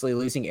 obviously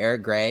losing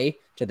Eric Gray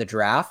to the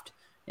draft,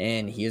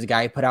 and he was a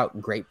guy who put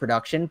out great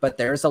production, but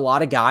there's a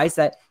lot of guys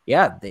that,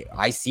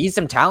 I see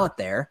some talent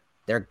there.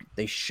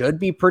 They should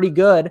be pretty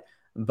good,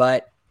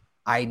 but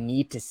I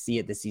need to see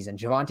it this season.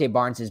 Javonte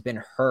Barnes has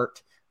been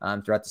hurt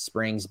throughout the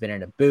spring. He's been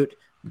in a boot,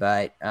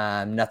 but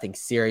nothing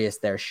serious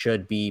there.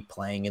 Should be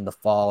playing in the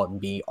fall and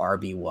be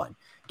RB1.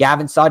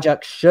 Gavin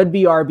Sawchuk should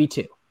be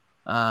RB2.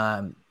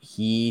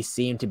 He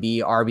seemed to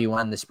be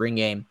RB1 in the spring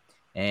game,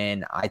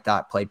 and I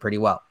thought played pretty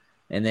well.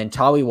 And then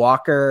Tolly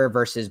Walker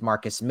versus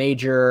Marcus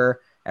Major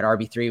at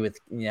RB3 with,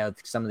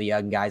 some of the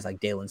young guys like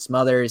Dalen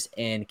Smothers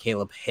and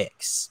Caleb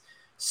Hicks.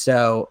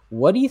 So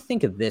what do you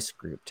think of this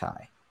group,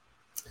 Ty?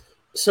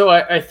 So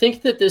I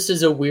think that this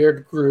is a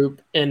weird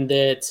group in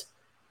that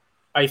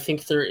I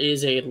think there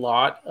is a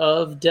lot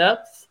of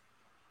depth,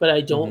 but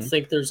I don't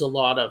think there's a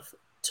lot of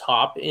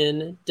top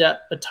end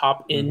depth,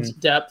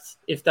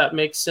 if that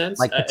makes sense.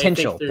 Like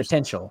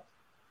potential.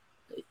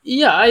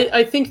 Yeah,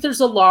 I think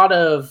there's a lot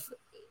of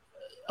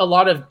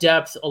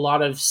depth, a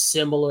lot of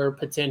similar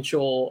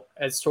potential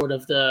as sort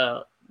of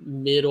the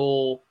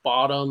middle,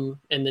 bottom,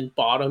 and then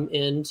bottom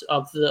end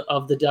of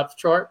the depth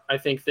chart. I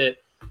think that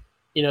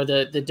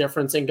the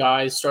difference in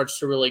guys starts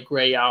to really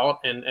gray out,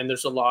 and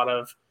there's a lot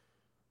of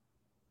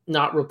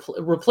not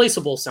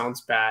replaceable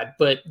sounds bad,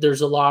 but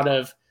there's a lot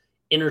of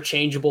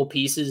interchangeable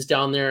pieces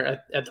down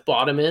there at the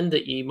bottom end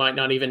that you might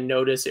not even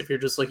notice if you're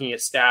just looking at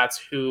stats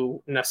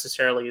who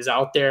necessarily is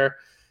out there.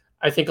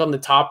 I think on the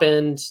top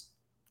end,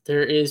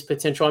 there is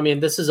potential. I mean,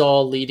 this is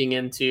all leading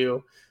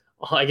into,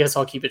 I guess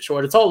I'll keep it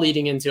short. It's all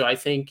leading into, I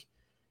think,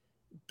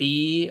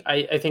 B.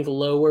 I think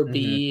lower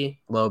B.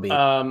 Low B.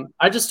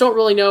 I just don't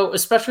really know,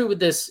 especially with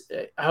this.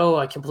 Oh,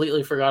 I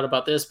completely forgot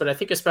about this, but I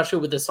think especially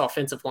with this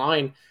offensive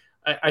line,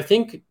 I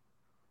think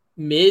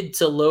mid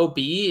to low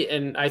B,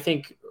 and I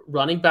think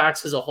running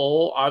backs as a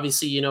whole,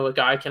 obviously, a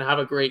guy can have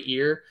a great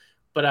year,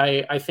 but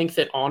I think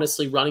that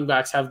honestly running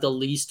backs have the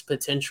least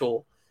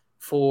potential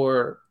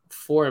for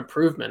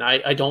improvement.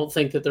 I don't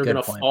think that they're going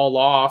to fall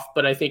off,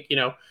 but I think,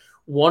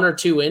 one or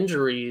two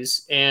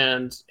injuries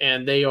and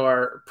they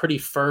are pretty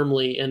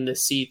firmly in the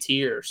C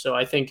tier. So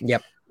I think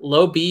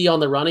low B on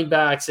the running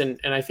backs. And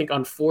I think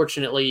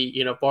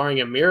unfortunately, barring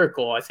a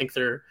miracle, I think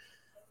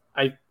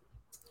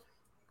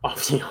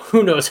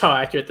who knows how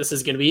accurate this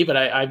is going to be, but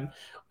I'm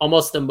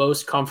almost the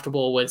most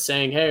comfortable with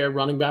saying, hey, our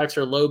running backs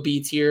are low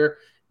B tier,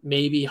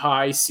 maybe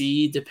high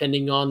C,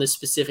 depending on the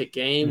specific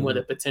game, with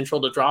a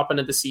potential to drop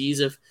into the C's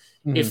if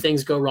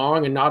things go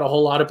wrong, and not a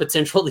whole lot of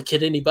potential to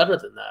get any better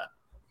than that.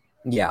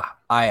 Yeah,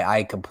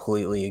 I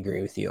completely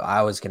agree with you.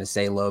 I was going to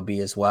say low B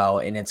as well,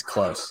 and it's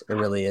close. It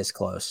really is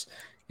close.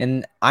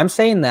 And I'm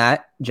saying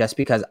that just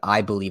because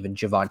I believe in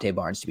Javonte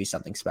Barnes to be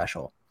something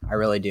special. I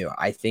really do.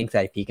 I think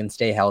that if he can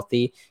stay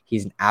healthy,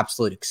 he's an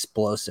absolute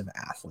explosive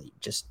athlete,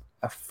 just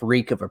a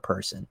freak of a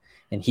person.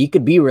 And he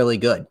could be really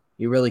good.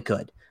 He really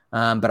could.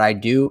 But I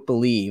do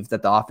believe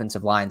that the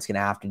offensive line is going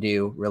to have to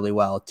do really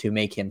well to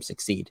make him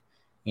succeed.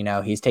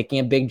 He's taking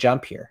a big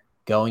jump here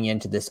going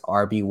into this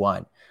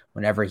RB1,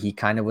 whenever he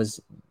kind of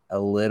was a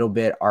little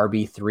bit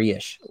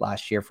RB3-ish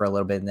last year for a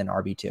little bit, and then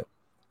RB2.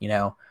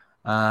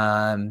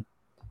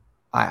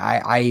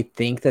 I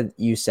think that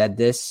you said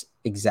this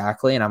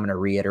exactly, and I'm going to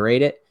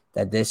reiterate it,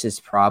 that this is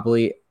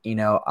probably,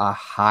 a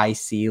high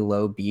C,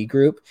 low B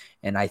group.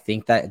 And I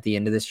think that at the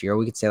end of this year,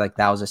 we could say like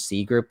that was a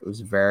C group. It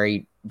was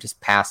very just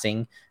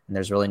passing, and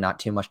there's really not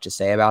too much to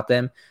say about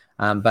them.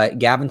 But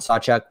Gavin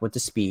Sawchuk with the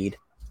speed,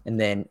 and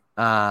then,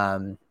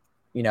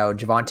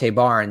 Javonte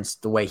Barnes,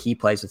 the way he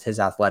plays with his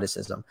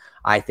athleticism,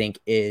 I think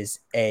is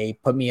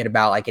put me at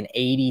about like an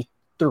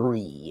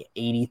 83,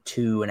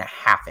 82 and a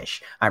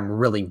half-ish. I'm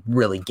really,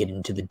 really getting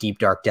into the deep,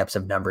 dark depths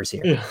of numbers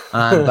here.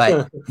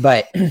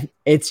 But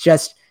it's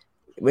just,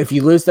 if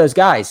you lose those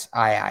guys,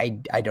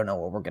 I don't know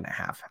what we're going to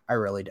have. I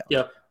really don't.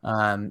 Yep.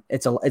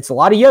 It's a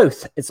lot of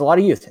youth. It's a lot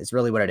of youth. It's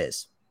really what it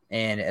is.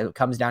 And it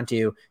comes down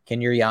to,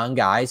 can your young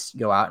guys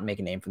go out and make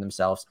a name for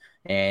themselves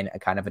in a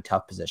kind of a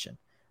tough position?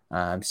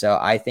 So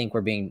I think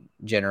we're being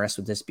generous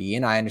with this B,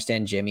 and I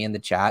understand Jimmy in the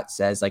chat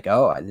says like,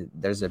 oh,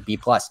 there's a B+.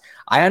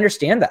 I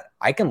understand that.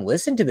 I can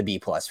listen to the B+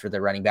 for the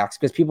running backs,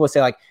 because people will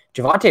say like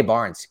Javonte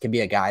Barnes could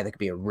be a guy that could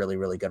be a really,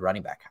 really good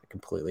running back. I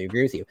completely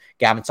agree with you.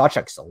 Gavin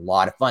Sawchuk is a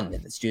lot of fun.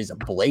 This dude is a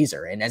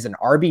blazer. And as an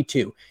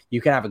RB2, you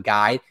can have a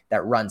guy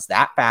that runs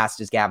that fast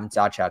as Gavin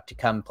Sawchuk to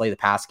come play the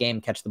pass game,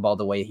 catch the ball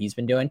the way he's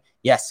been doing.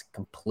 Yes,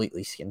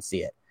 completely can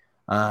see it.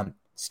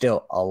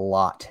 Still a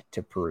lot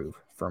to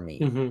prove for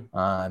me,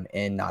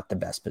 and not the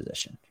best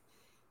position.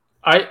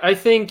 I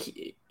think,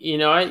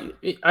 I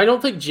don't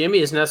think Jimmy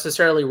is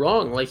necessarily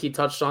wrong. Like he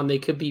touched on, they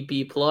could be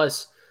B+,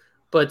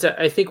 but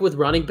I think with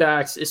running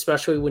backs,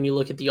 especially when you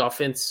look at the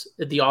offense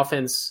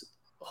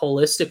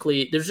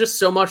holistically, there's just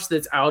so much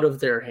that's out of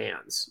their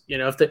hands.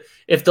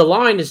 If the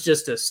line is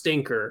just a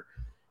stinker,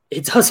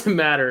 it doesn't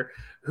matter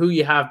who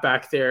you have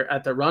back there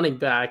at the running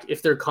back.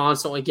 If they're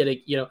constantly getting,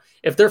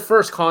 if their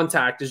first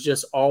contact is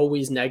just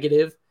always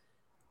negative,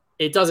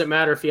 it doesn't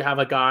matter if you have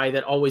a guy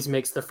that always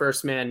makes the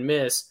first man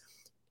miss,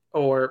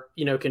 or,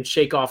 can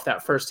shake off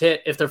that first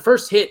hit. If the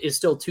first hit is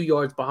still 2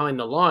 yards behind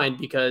the line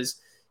because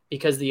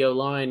the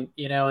O-line,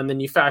 and then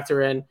you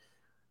factor in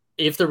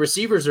if the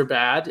receivers are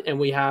bad and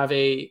we have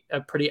a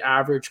pretty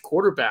average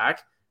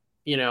quarterback,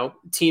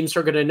 teams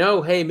are going to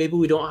know, hey, maybe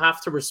we don't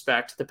have to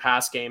respect the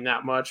pass game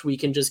that much. We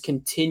can just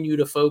continue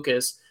to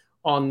focus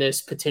on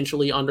this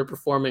potentially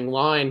underperforming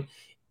line.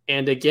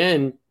 And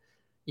again,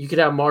 you could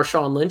have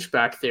Marshawn Lynch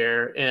back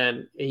there,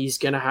 and he's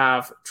going to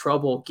have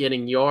trouble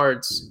getting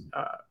yards,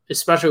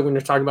 especially when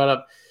you're talking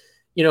about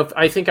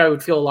I think I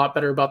would feel a lot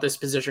better about this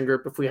position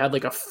group if we had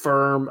like a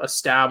firm,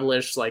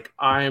 established, like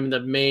I'm the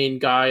main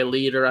guy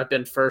leader. I've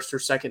been first or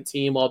second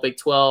team all Big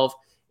 12,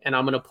 and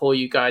I'm going to pull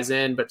you guys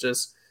in. But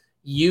just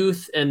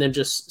youth, and then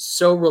just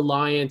so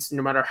reliant,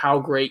 no matter how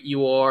great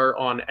you are,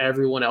 on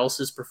everyone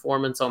else's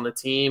performance on the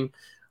team.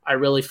 I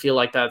really feel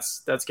like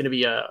that's going to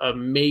be a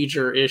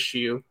major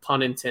issue,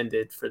 pun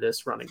intended, for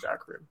this running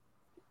back room.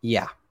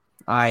 Yeah,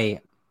 I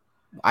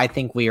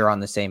think we are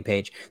on the same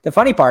page. The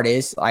funny part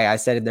is, I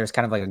said there's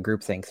kind of like a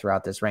group thing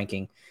throughout this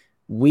ranking.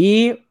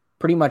 We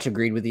pretty much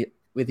agreed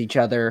with each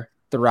other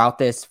throughout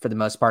this for the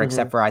most part,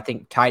 except for I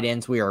think tight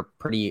ends, we are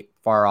pretty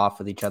far off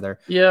with each other.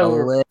 Yeah, a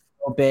little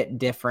bit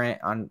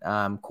different on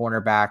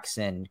cornerbacks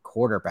and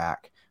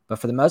quarterback. But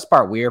for the most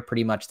part, we are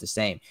pretty much the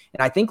same.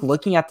 And I think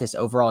looking at this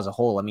overall as a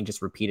whole, let me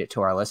just repeat it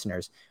to our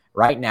listeners.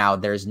 Right now,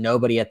 there's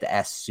nobody at the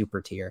S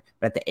super tier.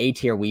 But at the A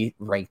tier, we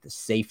rank the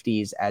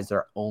safeties as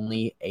their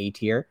only A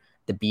tier.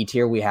 The B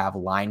tier, we have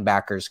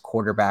linebackers,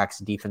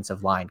 quarterbacks,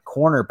 defensive line,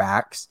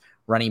 cornerbacks,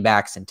 running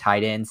backs, and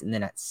tight ends. And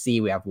then at C,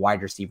 we have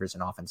wide receivers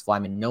and offensive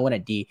linemen. No one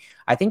at D.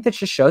 I think that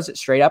just shows it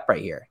straight up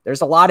right here.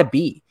 There's a lot of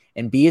B,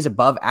 and B is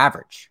above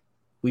average.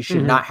 We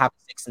should not have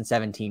 6 and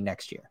 17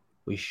 next year.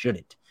 We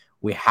shouldn't.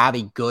 We have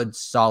a good,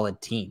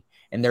 solid team,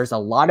 and there's a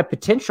lot of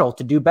potential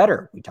to do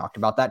better. We talked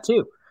about that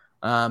too.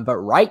 But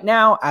right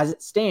now, as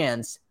it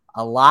stands,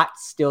 a lot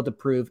still to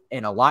prove,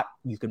 and a lot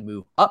you can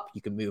move up.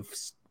 You can move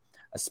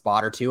a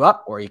spot or two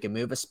up, or you can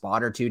move a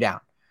spot or two down.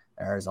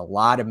 There's a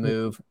lot of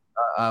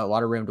a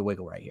lot of room to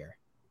wiggle right here.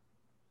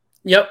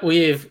 Yep,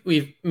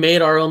 we've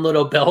made our own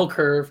little bell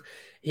curve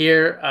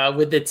here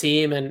with the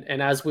team,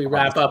 and as we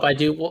wrap up, I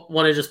do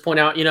want to just point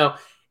out,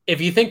 if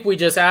you think we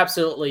just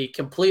absolutely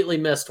completely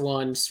missed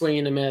one, swing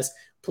and a miss,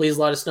 please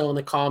let us know in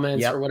the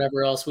comments or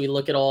whatever else. We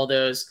look at all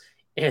those.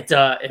 And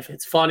if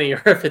it's funny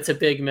or if it's a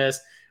big miss,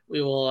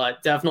 we will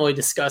definitely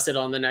discuss it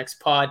on the next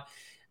pod.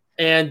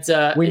 And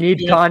we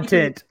need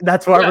content.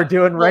 That's why we're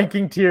doing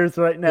ranking tiers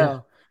right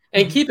now.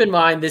 Yeah. And keep in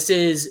mind, this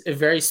is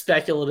very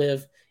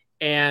speculative,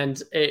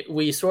 and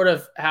we sort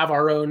of have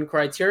our own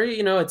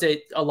criteria. It's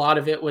a lot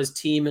of it was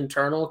team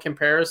internal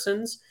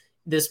comparisons.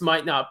 This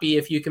might not be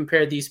if you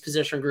compare these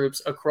position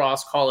groups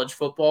across college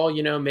football.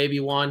 Maybe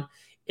one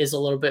is a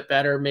little bit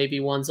better, maybe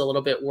one's a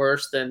little bit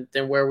worse than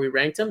where we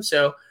ranked them.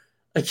 So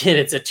again,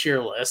 it's a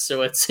tier list,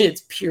 so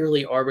it's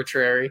purely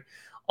arbitrary.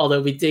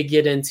 Although we did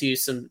get into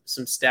some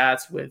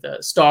stats with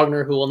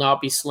Stogner, who will not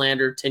be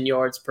slandered, 10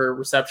 yards per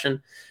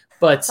reception.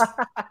 But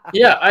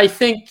yeah, I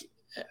think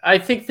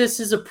this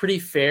is a pretty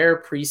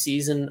fair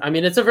preseason. I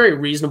mean, it's a very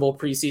reasonable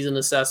preseason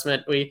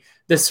assessment.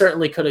 This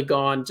certainly could have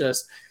gone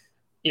just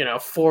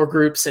 4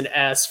 groups in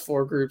S,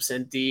 4 groups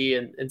in D,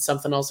 and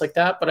something else like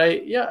that. But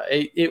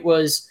it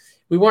was,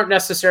 we weren't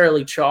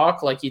necessarily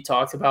chalk like you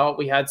talked about.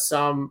 We had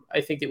some,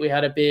 I think that we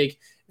had a big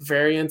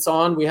variance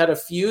on. We had a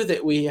few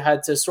that we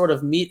had to sort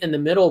of meet in the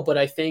middle. But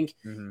I think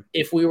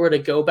if we were to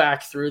go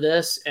back through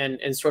this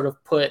and sort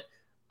of put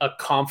a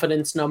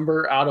confidence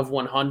number out of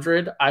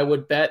 100, I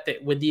would bet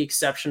that with the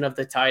exception of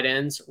the tight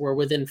ends, we're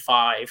within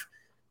 5,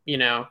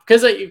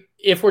 because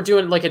if we're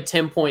doing like a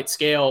 10-point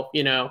scale,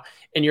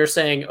 and you're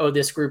saying, oh,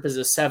 this group is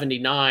a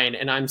 79,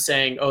 and I'm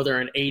saying, oh, they're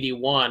an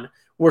 81,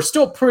 we're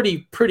still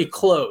pretty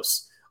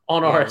close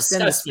on our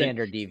assessment.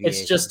 Standard deviation.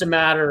 It's just a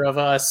matter of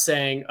us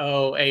saying,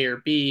 oh, A or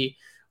B,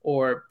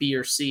 or B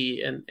or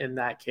C in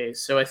that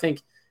case. So I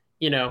think,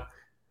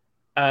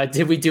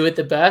 did we do it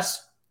the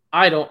best?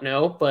 I don't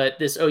know, but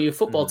this OU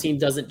football team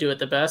doesn't do it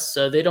the best,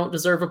 so they don't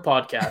deserve a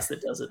podcast that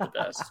does it the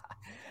best.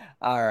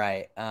 All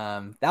right.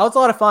 That was a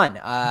lot of fun.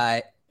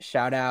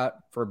 Shout out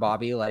for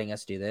Bobby letting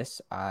us do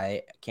this.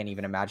 I can't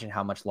even imagine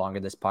how much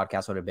longer this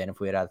podcast would have been if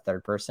we had had a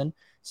third person.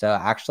 So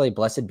actually,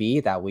 blessed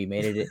be that we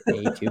made it a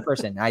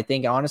 2-person. I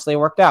think honestly it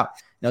worked out.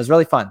 And it was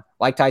really fun.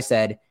 Like Ty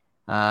said,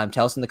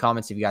 tell us in the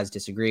comments if you guys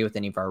disagree with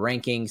any of our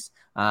rankings.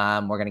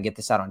 We're going to get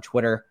this out on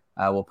Twitter.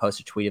 We'll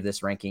post a tweet of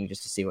this ranking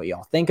just to see what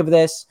y'all think of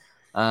this.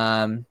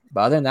 But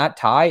other than that,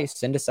 Ty,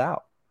 send us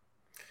out.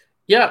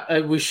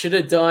 Yeah, we should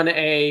have done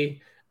a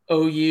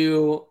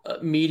OU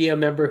media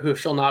member who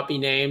shall not be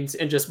named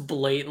and just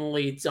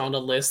blatantly on a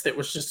list that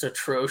was just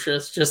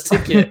atrocious just to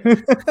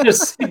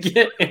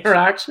get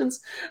interactions.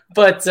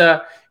 But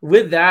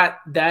with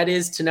that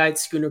is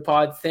tonight's Schooner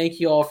Pod. Thank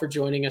you all for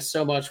joining us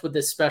so much with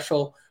this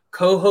special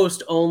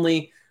co-host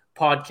only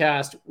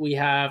podcast. We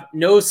have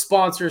no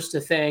sponsors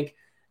to thank,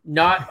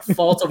 not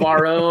fault of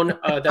our own.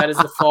 That is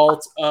the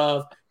fault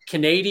of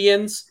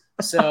Canadians.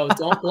 So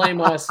don't blame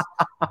us.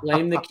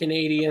 Blame the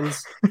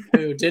Canadians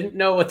who didn't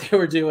know what they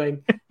were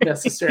doing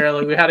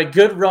necessarily. We had a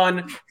good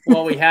run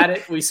while we had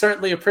it. We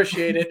certainly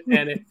appreciate it.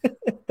 And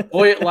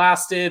it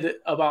lasted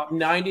about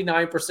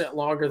 99%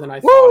 longer than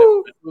I thought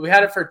it would. We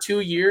had it for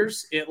 2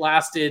 years. It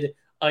lasted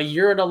a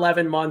year and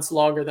 11 months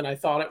longer than I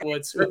thought it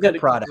would. So We're a good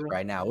product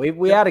right now.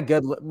 We had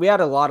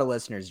a lot of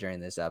listeners during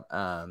this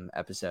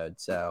episode.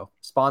 So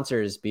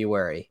sponsors, be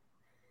wary.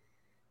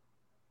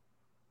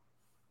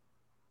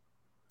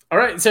 All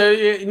right.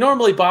 So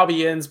normally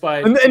Bobby ends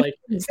by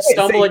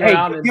stumbling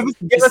around.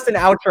 Give us an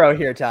outro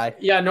here, Ty.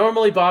 Yeah.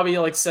 Normally Bobby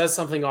says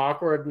something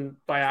awkward and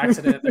by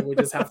accident, and we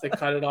just have to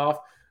cut it off.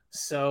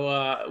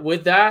 So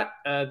with that,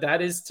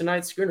 that is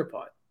tonight's Schooner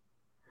Pod.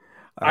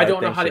 I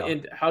don't know how to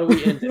end. How do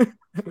we end it?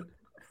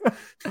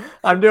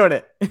 I'm doing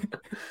it.